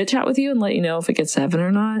chit chat with you and let you know if it gets to heaven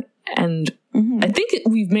or not. And I think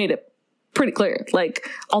we've made it pretty clear. Like,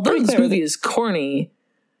 although this movie is corny,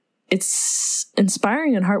 it's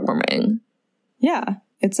inspiring and heartwarming. Yeah,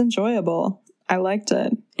 it's enjoyable. I liked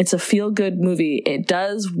it. It's a feel-good movie. It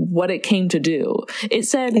does what it came to do. It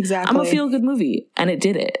said, I'm a feel-good movie. And it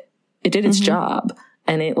did it. It did its job.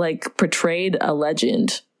 And it like portrayed a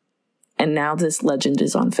legend. And now this legend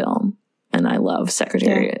is on film. And I love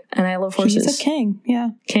Secretariat. Yeah. And I love horses. He's a king. Yeah.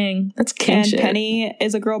 King. That's king and shit. Penny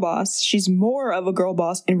is a girl boss. She's more of a girl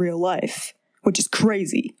boss in real life, which is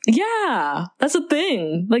crazy. Yeah. That's a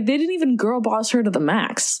thing. Like, they didn't even girl boss her to the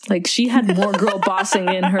max. Like, she had more girl bossing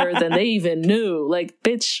in her than they even knew. Like,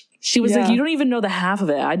 bitch. She was like, you don't even know the half of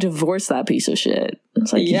it. I divorced that piece of shit.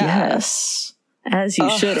 It's like, yes. As you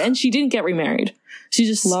should. And she didn't get remarried. She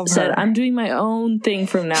just said, I'm doing my own thing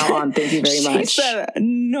from now on. Thank you very much. She said,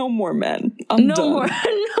 no more men. I'm done. No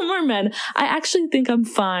more men. I actually think I'm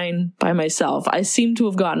fine by myself. I seem to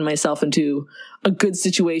have gotten myself into a good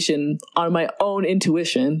situation on my own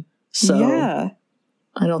intuition. So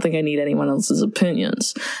I don't think I need anyone else's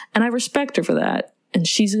opinions. And I respect her for that. And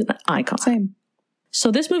she's an icon. Same.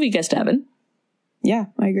 So this movie gets to heaven. Yeah,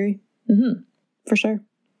 I agree. Mm-hmm. For sure.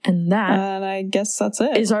 And that and I guess that's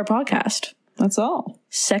it. is our podcast. That's all.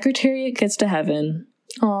 Secretariat gets to heaven.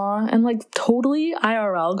 Aw, and like totally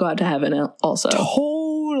IRL got to heaven also.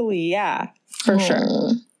 Totally, yeah. For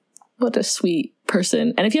sure. What a sweet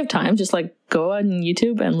person. And if you have time, just like go on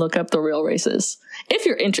YouTube and look up The Real Races if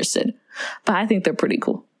you're interested. But I think they're pretty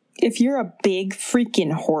cool. If you're a big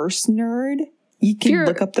freaking horse nerd, you can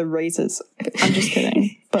look up The Races. I'm just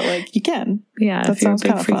kidding. But like you can. Yeah, that if you're a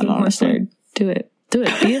big freaking fun, horse nerd, do it. Do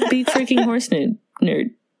it. Be a big freaking horse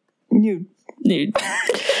nerd. Nude.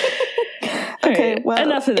 Okay, right, well,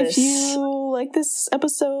 enough of this. If you like this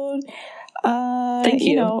episode, thank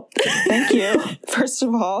you. Thank you. First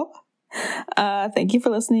of all, thank you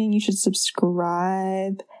for listening. You should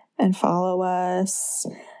subscribe and follow us.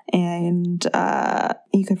 And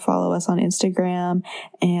you can follow us on Instagram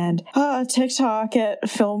and TikTok at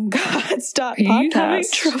filmgods.podcast. Are you having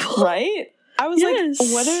trouble? Right? I was like,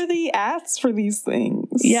 what are the ads for these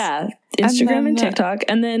things? Yeah, Instagram and TikTok.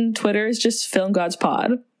 And then Twitter is just Film Gods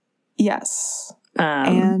Pod. Yes.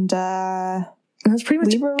 And that's pretty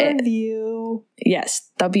much leave a review.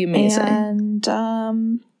 Yes, that'd be amazing. And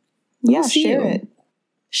share it.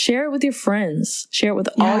 Share it with your friends. Share it with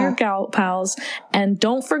all your gal pals. And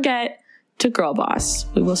don't forget to girl boss.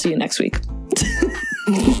 We will see you next week.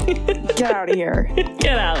 Get out of here.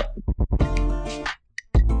 Get out.